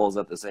achievable goals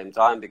at the same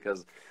time,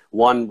 because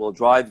one will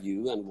drive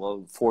you and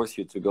will force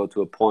you to go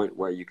to a point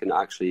where you can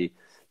actually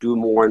do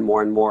more and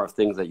more and more of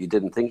things that you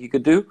didn't think you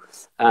could do,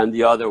 and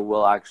the other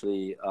will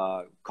actually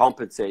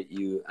compensate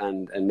you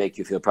and make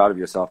you feel proud of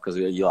yourself because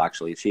you'll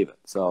actually achieve it.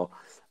 So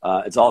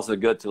it's also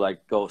good to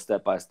go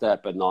step by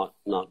step and not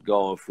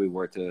go, if we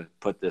were to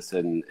put this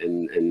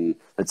in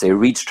let's say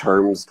reach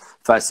terms.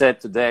 If I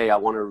said today I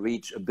want to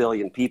reach 1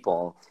 billion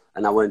people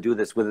and I want to do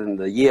this within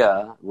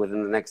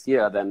the next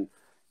year, then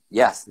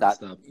yes, that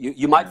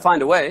you might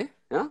find a way,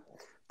 yeah.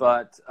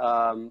 But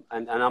I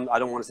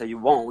don't want to say you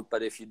won't,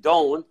 but if you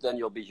don't, then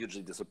you'll be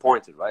hugely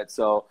disappointed, right?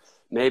 So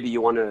maybe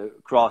you want to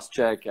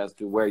cross-check as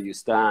to where you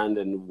stand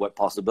and what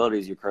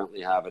possibilities you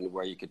currently have and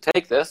where you could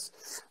take this,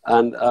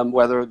 and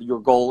whether your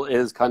goal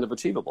is kind of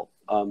achievable.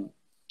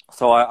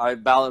 So I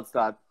balance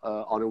that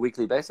on a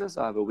weekly basis.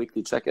 I have a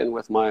weekly check-in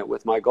with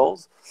my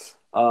goals,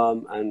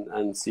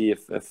 and see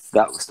if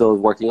that still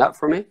is working out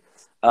for me.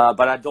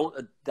 But I don't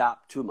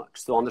adapt too much.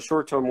 So on the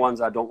short-term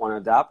ones, I don't want to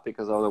adapt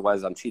because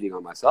otherwise I'm cheating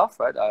on myself,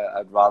 right?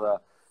 I'd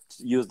rather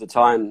use the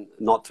time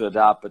not to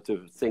adapt, but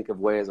to think of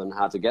ways on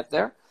how to get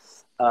there.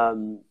 I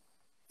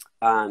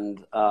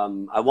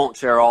won't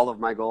share all of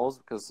my goals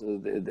because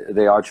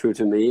they are true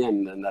to me,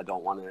 and I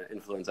don't want to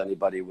influence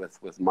anybody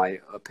with my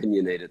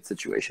opinionated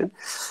situation.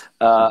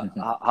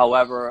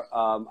 However,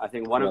 I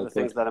think one of the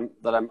things that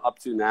I'm up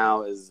to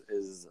now is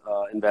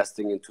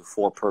investing into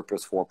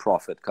for-purpose,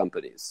 for-profit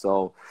companies.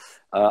 So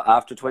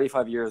after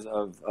 25 years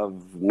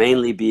of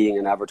mainly being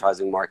in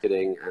advertising,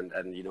 marketing, and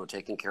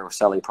taking care of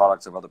selling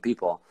products of other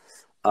people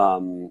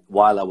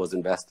while I was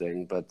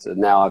investing, but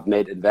now I've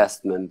made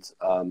investment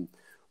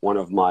one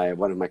of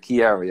my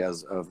key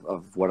areas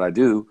of what I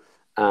do,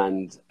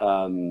 and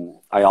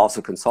I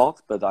also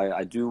consult. But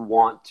I do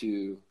want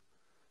to.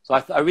 So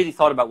I really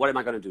thought about what am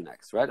I going to do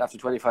next, right? After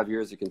 25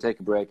 years, you can take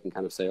a break and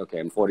kind of say, okay,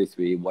 I'm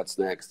 43. What's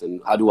next?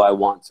 And what do I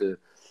want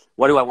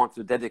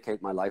to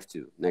dedicate my life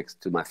to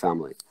next to my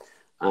family?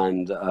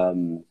 And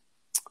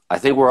I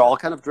think we're all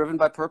kind of driven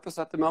by purpose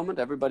at the moment.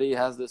 Everybody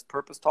has this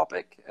purpose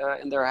topic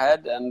in their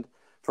head, and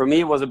for me,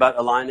 it was about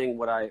aligning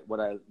what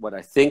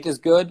I think is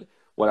good,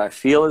 what I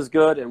feel is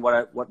good, and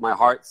what my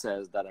heart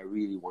says that I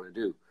really want to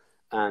do.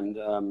 And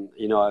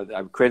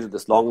I've created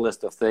this long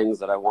list of things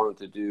that I wanted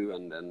to do,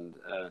 and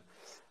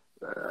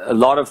a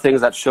lot of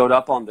things that showed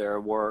up on there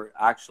were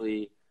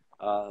actually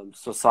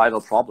societal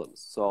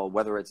problems. So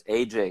whether it's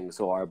aging,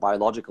 so our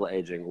biological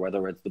aging,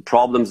 whether it's the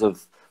problems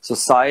of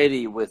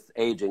society with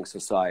aging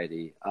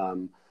society,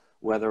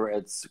 whether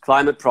it's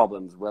climate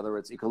problems, whether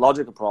it's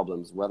ecological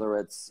problems, whether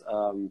it's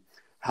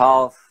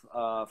health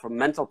from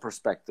mental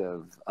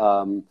perspective,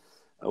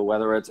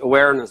 whether it's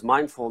awareness,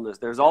 mindfulness.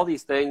 There's all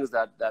these things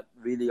that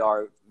really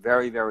are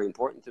very, very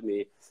important to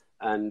me.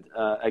 And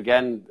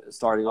again,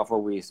 starting off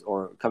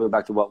coming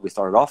back to what we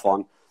started off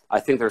on,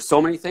 I think there's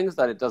so many things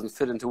that it doesn't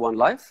fit into one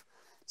life.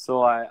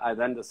 So I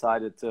then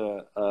decided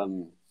to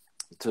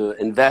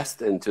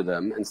invest into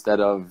them instead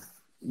of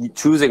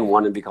choosing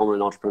one and becoming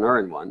an entrepreneur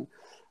in one,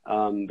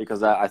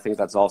 because I think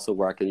that's also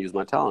where I can use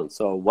my talent.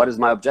 So what is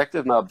my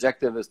objective? My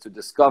objective is to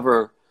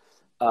discover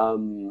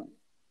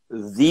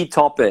the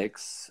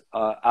topics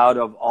out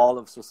of all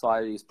of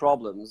society's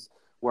problems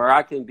where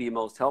I can be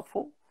most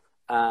helpful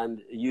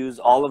and use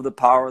all of the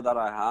power that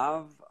I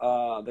have,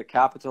 the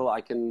capital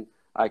I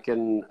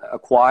can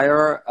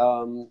acquire,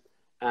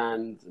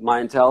 and my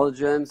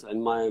intelligence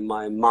and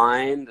my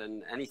mind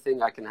and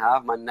anything I can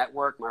have, my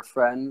network, my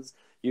friends,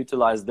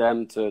 utilize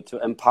them to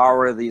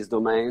empower these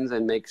domains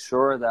and make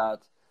sure that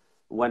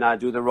when I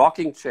do the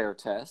rocking chair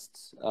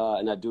test,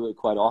 and I do it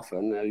quite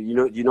often,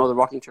 you know the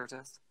rocking chair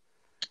test?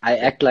 I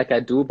act like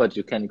I do, but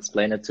you can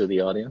explain it to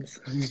the audience.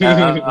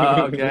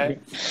 Okay.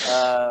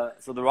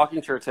 So the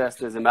rocking chair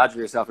test is, imagine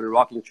yourself in a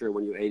rocking chair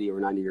when you're 80 or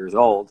 90 years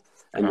old,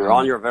 and you're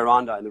on your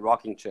veranda in the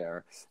rocking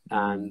chair.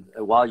 And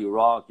while you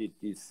rock,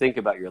 you think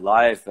about your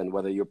life and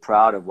whether you're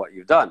proud of what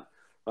you've done.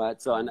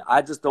 right? So, and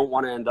I just don't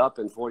want to end up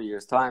in 40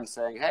 years' time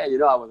saying, hey, you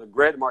know, I was a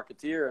great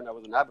marketeer and I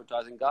was an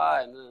advertising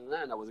guy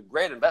and I was a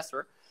great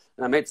investor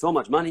and I made so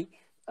much money,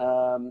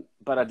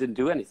 but I didn't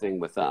do anything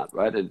with that,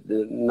 right?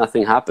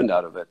 Nothing happened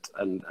out of it.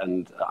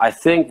 And I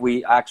think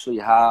we actually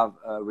have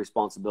a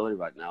responsibility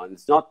right now. And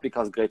it's not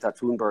because Greta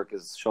Thunberg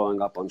is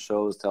showing up on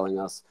shows telling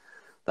us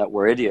that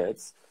we're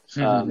idiots.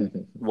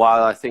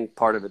 While I think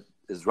part of it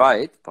is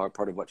right,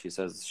 part of what she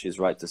says, she's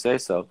right to say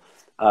so.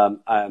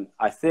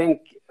 I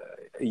think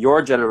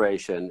your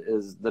generation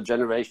is the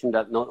generation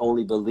that not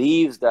only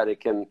believes that it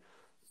can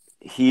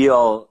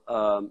heal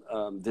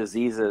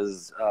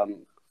diseases,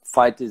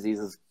 fight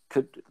diseases,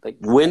 could like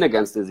win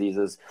against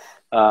diseases,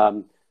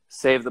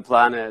 save the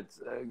planet,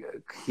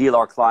 heal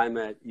our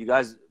climate. You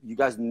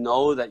guys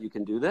know that you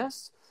can do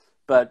this,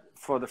 but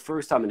for the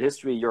first time in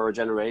history, you're a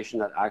generation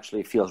that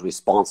actually feels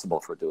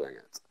responsible for doing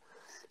it.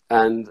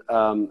 And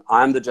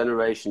I'm the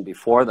generation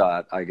before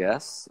that, I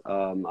guess.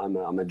 I'm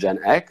a Gen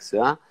X,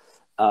 yeah.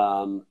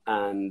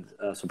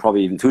 So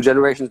probably even 2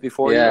 generations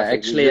before. Yeah, you.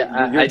 actually,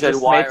 I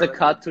just made the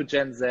cut to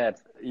Gen Z.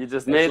 You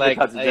just made the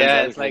cut to Gen Z.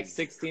 Yeah, it's like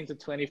 16 to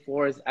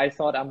 24. I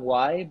thought I'm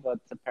Y, but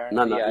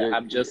apparently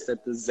I'm just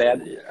at the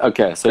Z.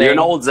 Okay, so you're an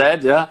old Z,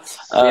 yeah?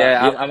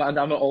 I'm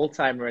an old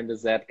timer in the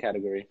Z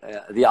category.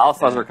 The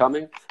alphas are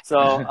coming.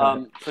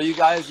 So so you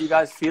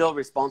guys feel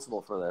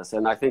responsible for this,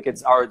 and I think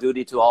it's our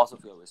duty to also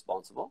feel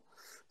responsible.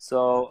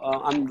 So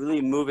I'm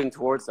really moving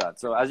towards that.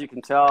 So as you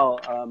can tell,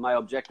 my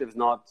objective is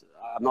not,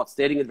 I'm not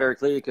stating it very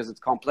clearly because it's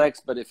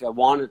complex, but if I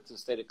wanted to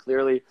state it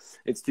clearly,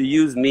 it's to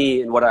use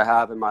me and what I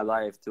have in my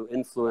life to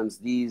influence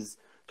these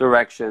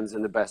directions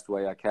in the best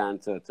way I can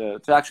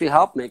to actually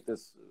help make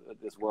this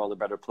world a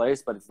better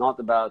place. But it's not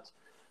about,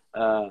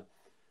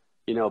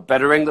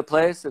 bettering the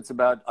place. It's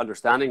about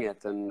understanding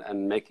it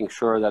and making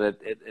sure that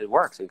it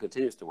works and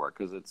continues to work,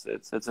 because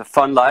it's a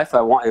fun life.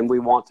 We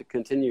want to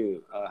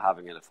continue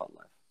having it a fun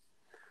life.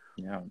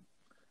 Yeah,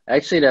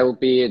 actually, that would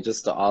be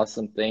just an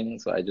awesome thing.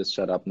 So I just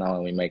shut up now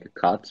and we make a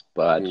cut.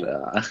 But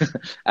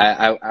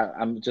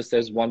I'm just,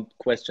 there's one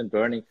question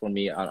burning for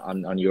me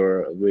on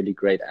your really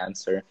great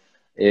answer.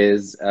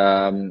 Is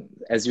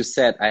as you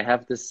said, I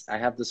have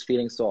this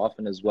feeling so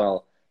often as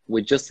well.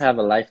 We just have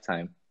a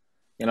lifetime.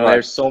 You know,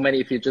 there's so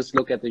many. If you just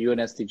look at the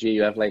UNSDG,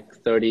 you have like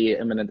 30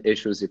 imminent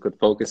issues you could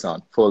focus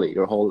on fully,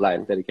 your whole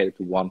life dedicated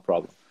to one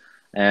problem.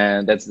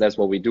 And that's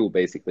what we do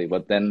basically.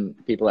 But then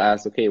people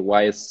ask, okay,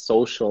 why is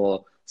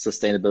social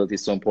sustainability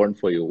so important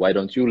for you? Why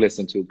don't you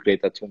listen to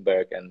Greta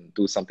Thunberg and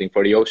do something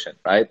for the ocean,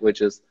 right?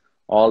 Which is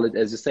all,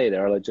 as you say,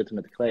 there are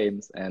legitimate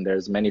claims and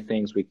there's many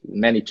things,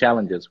 many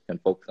challenges we can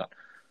focus on.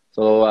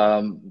 So,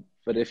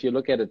 but if you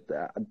look at it,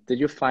 did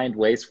you find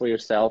ways for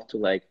yourself to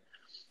like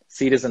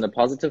see this in a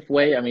positive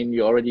way? I mean,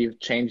 you already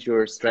changed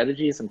your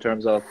strategies in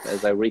terms of,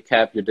 as I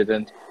recap, you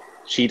didn't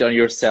cheat on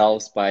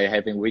yourselves by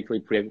having weekly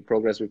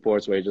progress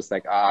reports where you're just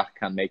like,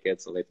 can't make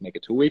it, so let's make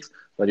it 2 weeks.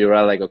 But you're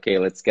like, okay,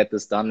 let's get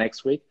this done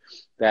next week.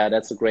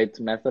 That's a great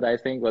method, I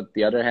think. But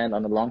the other hand,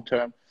 on the long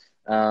term,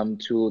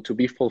 to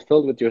be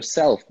fulfilled with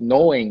yourself,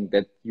 knowing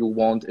that you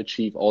won't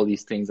achieve all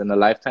these things in a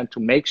lifetime, to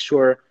make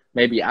sure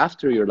maybe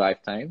after your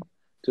lifetime,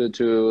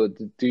 do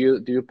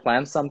you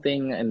plan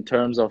something in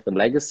terms of a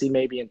legacy,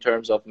 maybe in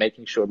terms of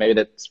making sure, maybe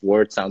that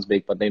word sounds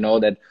big, but they know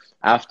that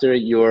after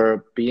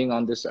you're being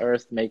on this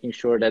earth, making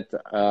sure that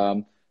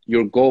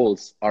your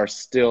goals are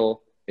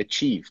still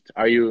achieved.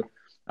 Are you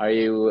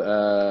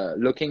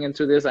looking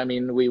into this? I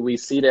mean, we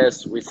see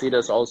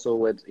this also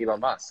with Elon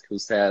Musk, who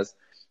says,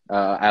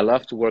 I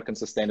love to work in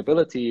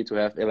sustainability, to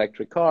have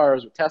electric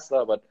cars with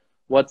Tesla, but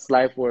what's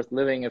life worth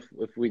living if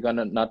we're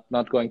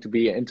not going to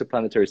be an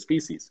interplanetary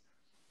species?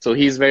 So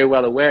he's very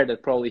well aware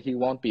that probably he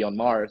won't be on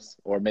Mars,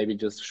 or maybe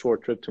just a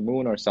short trip to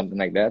Moon or something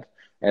like that,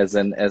 as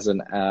an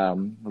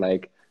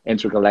like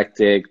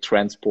intergalactic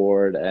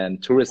transport and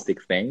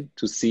touristic thing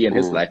to see in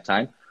his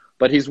lifetime.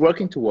 But he's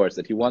working towards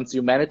it. He wants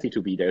humanity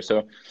to be there.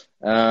 So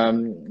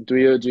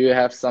do you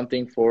have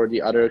something for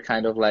the other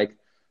kind of like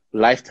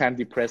lifetime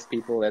depressed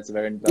people? That's a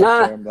very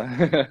term.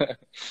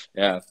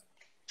 Yeah.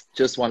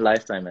 Just one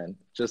lifetime, man.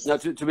 Just no,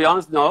 to be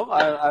honest, no.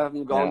 I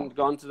haven't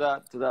gone to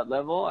that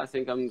level. I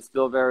think I'm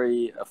still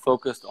very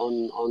focused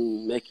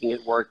on making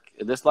it work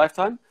this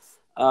lifetime.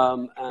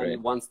 And great.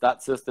 Once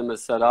that system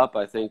is set up,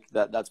 I think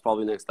that's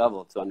probably next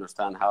level, to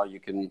understand how you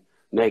can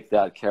make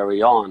that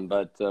carry on.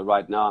 But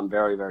right now, I'm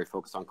very, very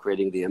focused on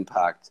creating the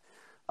impact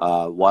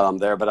while I'm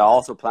there. But I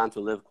also plan to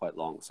live quite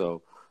long.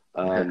 So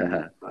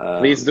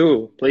please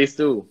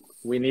do.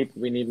 We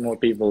need more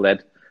people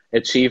that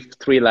achieve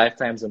 3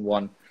 lifetimes in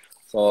one.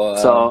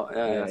 So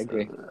I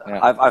agree.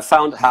 Yeah. I've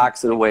found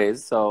hacks and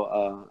ways,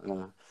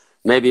 so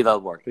maybe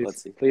that'll work.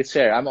 Let's see. Please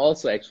share. I'm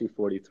also actually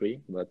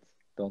 43, but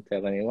don't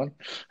tell anyone.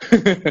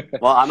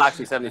 Well, I'm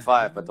actually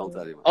 75, but don't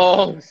tell anyone.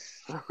 Oh,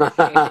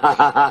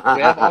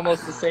 we have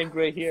almost the same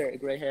gray hair.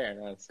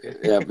 That's good.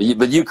 Yeah,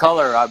 but you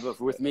color.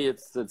 With me,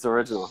 it's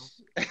original.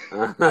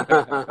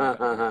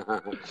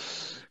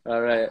 All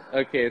right.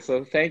 Okay.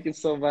 So thank you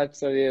so much,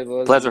 Xavier. It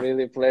was pleasure.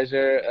 Really a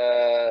pleasure.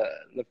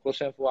 La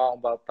prochaine fois, on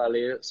va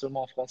parler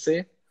seulement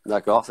français.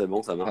 D'accord, c'est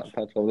bon, ça Pas, marche.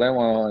 pas de problème.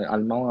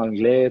 Allemand,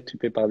 anglais, tu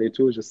peux parler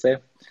tout, je sais.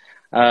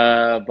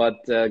 But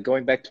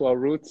going back to our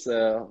roots,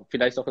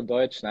 vielleicht auch in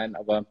Deutsch, nein,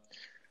 aber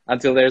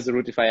until there's a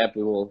Rootify app,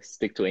 we will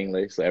stick to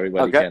English so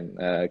everybody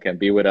Okay, can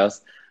be with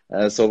us.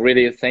 So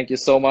really, thank you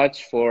so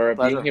much for being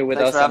pleasure. here with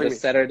Thanks for us on having this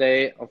me.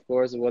 Saturday. Of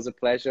course, it was a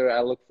pleasure.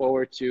 I look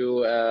forward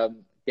to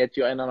get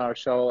you in on our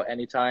show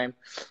anytime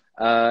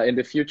in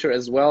the future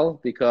as well,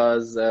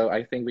 because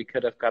I think we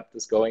could have kept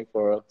this going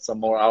for some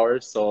more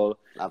hours. So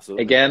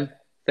Absolutely. again,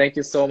 thank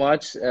you so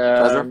much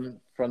Pleasure.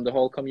 from the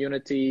whole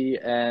community,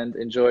 and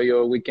enjoy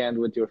your weekend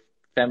with your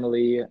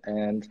family,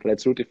 and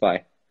let's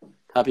Rootify.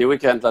 Happy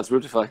weekend. Let's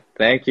Rootify.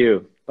 Thank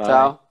you. Bye.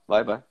 Ciao.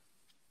 Bye bye.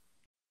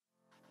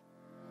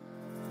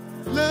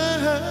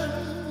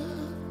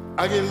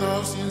 I get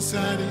lost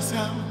inside his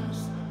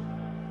house.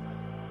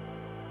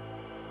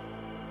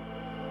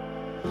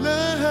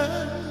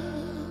 Love,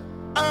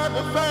 I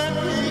will find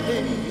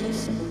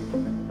peace.